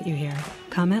you like what you hear,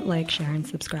 comment, like, share, and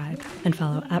subscribe, and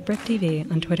follow @BrickTV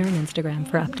on Twitter and Instagram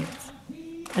for updates.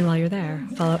 And while you're there,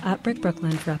 follow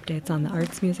 @BrickBrooklyn for updates on the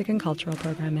arts, music, and cultural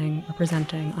programming we're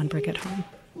presenting on Brick at Home.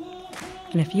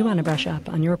 And if you want to brush up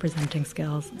on your presenting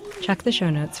skills, check the show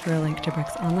notes for a link to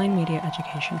Brick's online media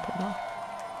education portal.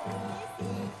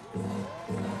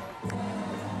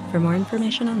 For more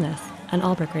information on this and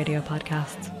all Brick Radio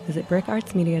podcasts, visit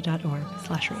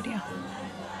brickartsmedia.org/radio.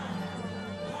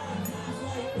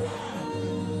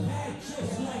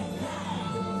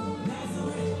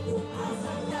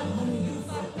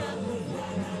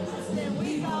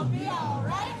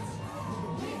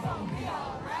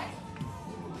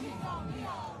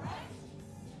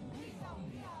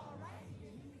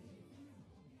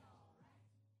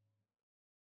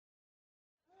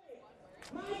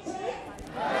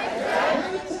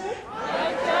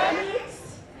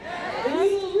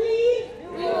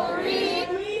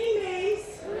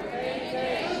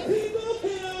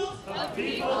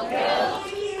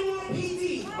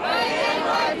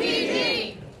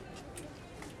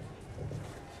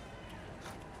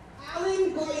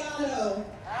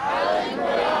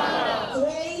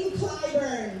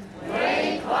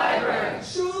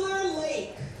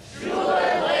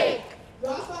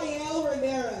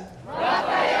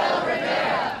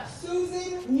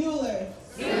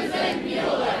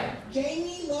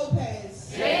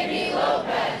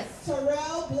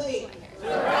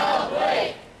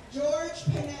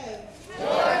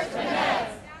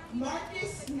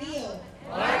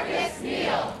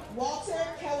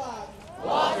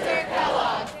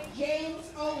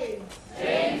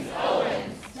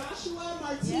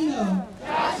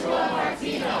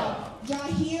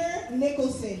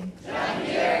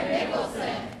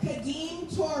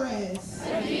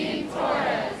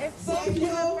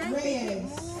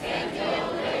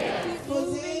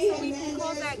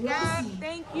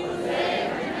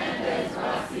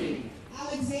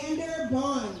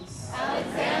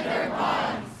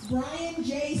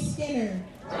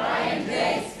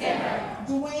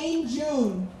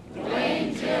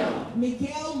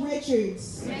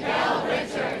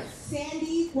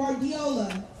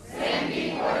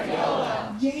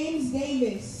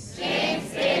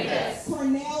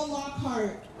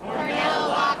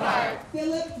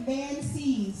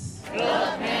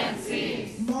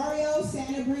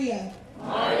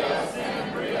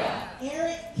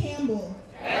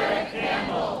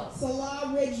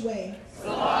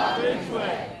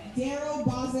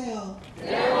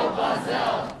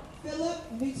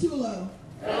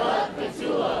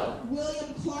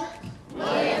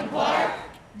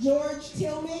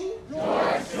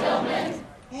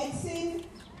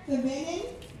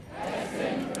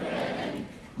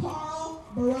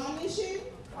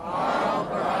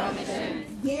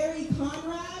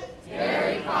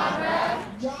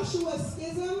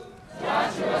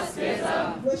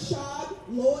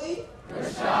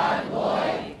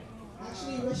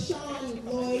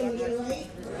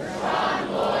 Rashawn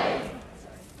Lloyd,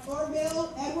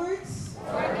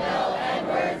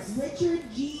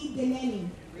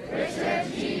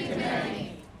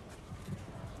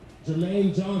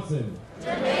 Jermaine Johnson.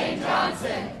 Jermaine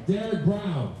Johnson. Derek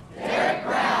Brown. Derek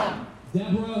Brown.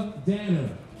 Deborah Danner.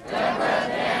 Deborah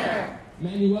Danner.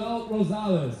 Manuel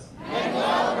Rosales.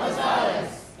 Manuel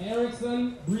Rosales.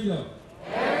 Erickson Brito.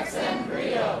 Erickson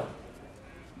Brito.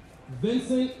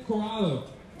 Vincent Corallo.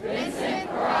 Vincent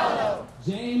Corallo.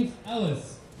 James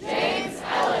Ellis. James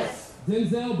Ellis.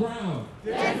 Denzel Brown.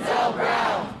 Denzel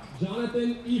Brown.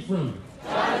 Jonathan Ephraim.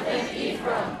 Jonathan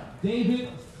Ephraim. David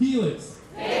Felix.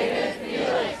 David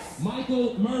Felix.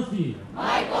 Michael Murphy.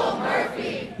 Michael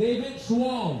Murphy. David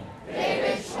Schwalm.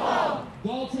 David Schwalm.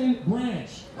 Dalton Branch.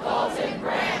 Dalton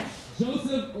Branch.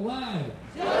 Joseph Ladd.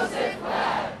 Joseph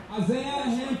Ladd. Isaiah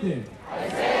Hampton.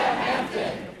 Isaiah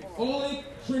Hampton. Oleg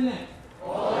Trinet.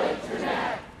 Oleg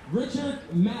Trinet. Richard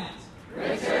Matt.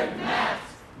 Richard Matt.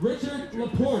 Richard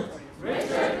Laporte.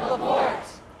 Richard Laporte.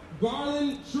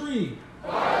 Garland Tree.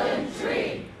 Garland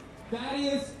Tree.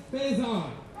 Thaddeus Faison.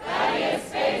 Thaddeus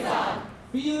Faison.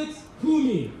 Felix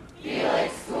Kumi.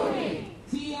 Felix Kumi.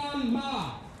 Tian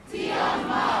Ma. Tian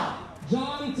Ma.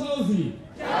 John Tozy.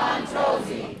 John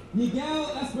Tozy. Miguel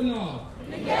Espinal.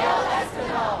 Miguel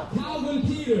Espinal. Calvin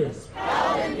Peters.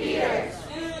 Calvin Peters.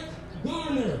 Eric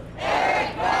Garner.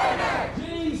 Eric Garner.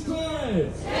 James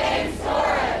Torres. James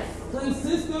Torres.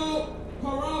 Francisco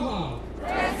Carava.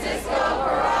 Francisco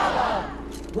Carava.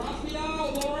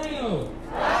 Rafael Loreno.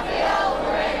 Rafael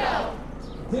Loreno.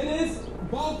 Dennis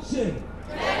Balchin.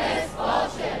 Dennis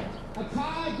Balchin.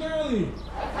 Akai Gurley.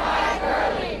 Akai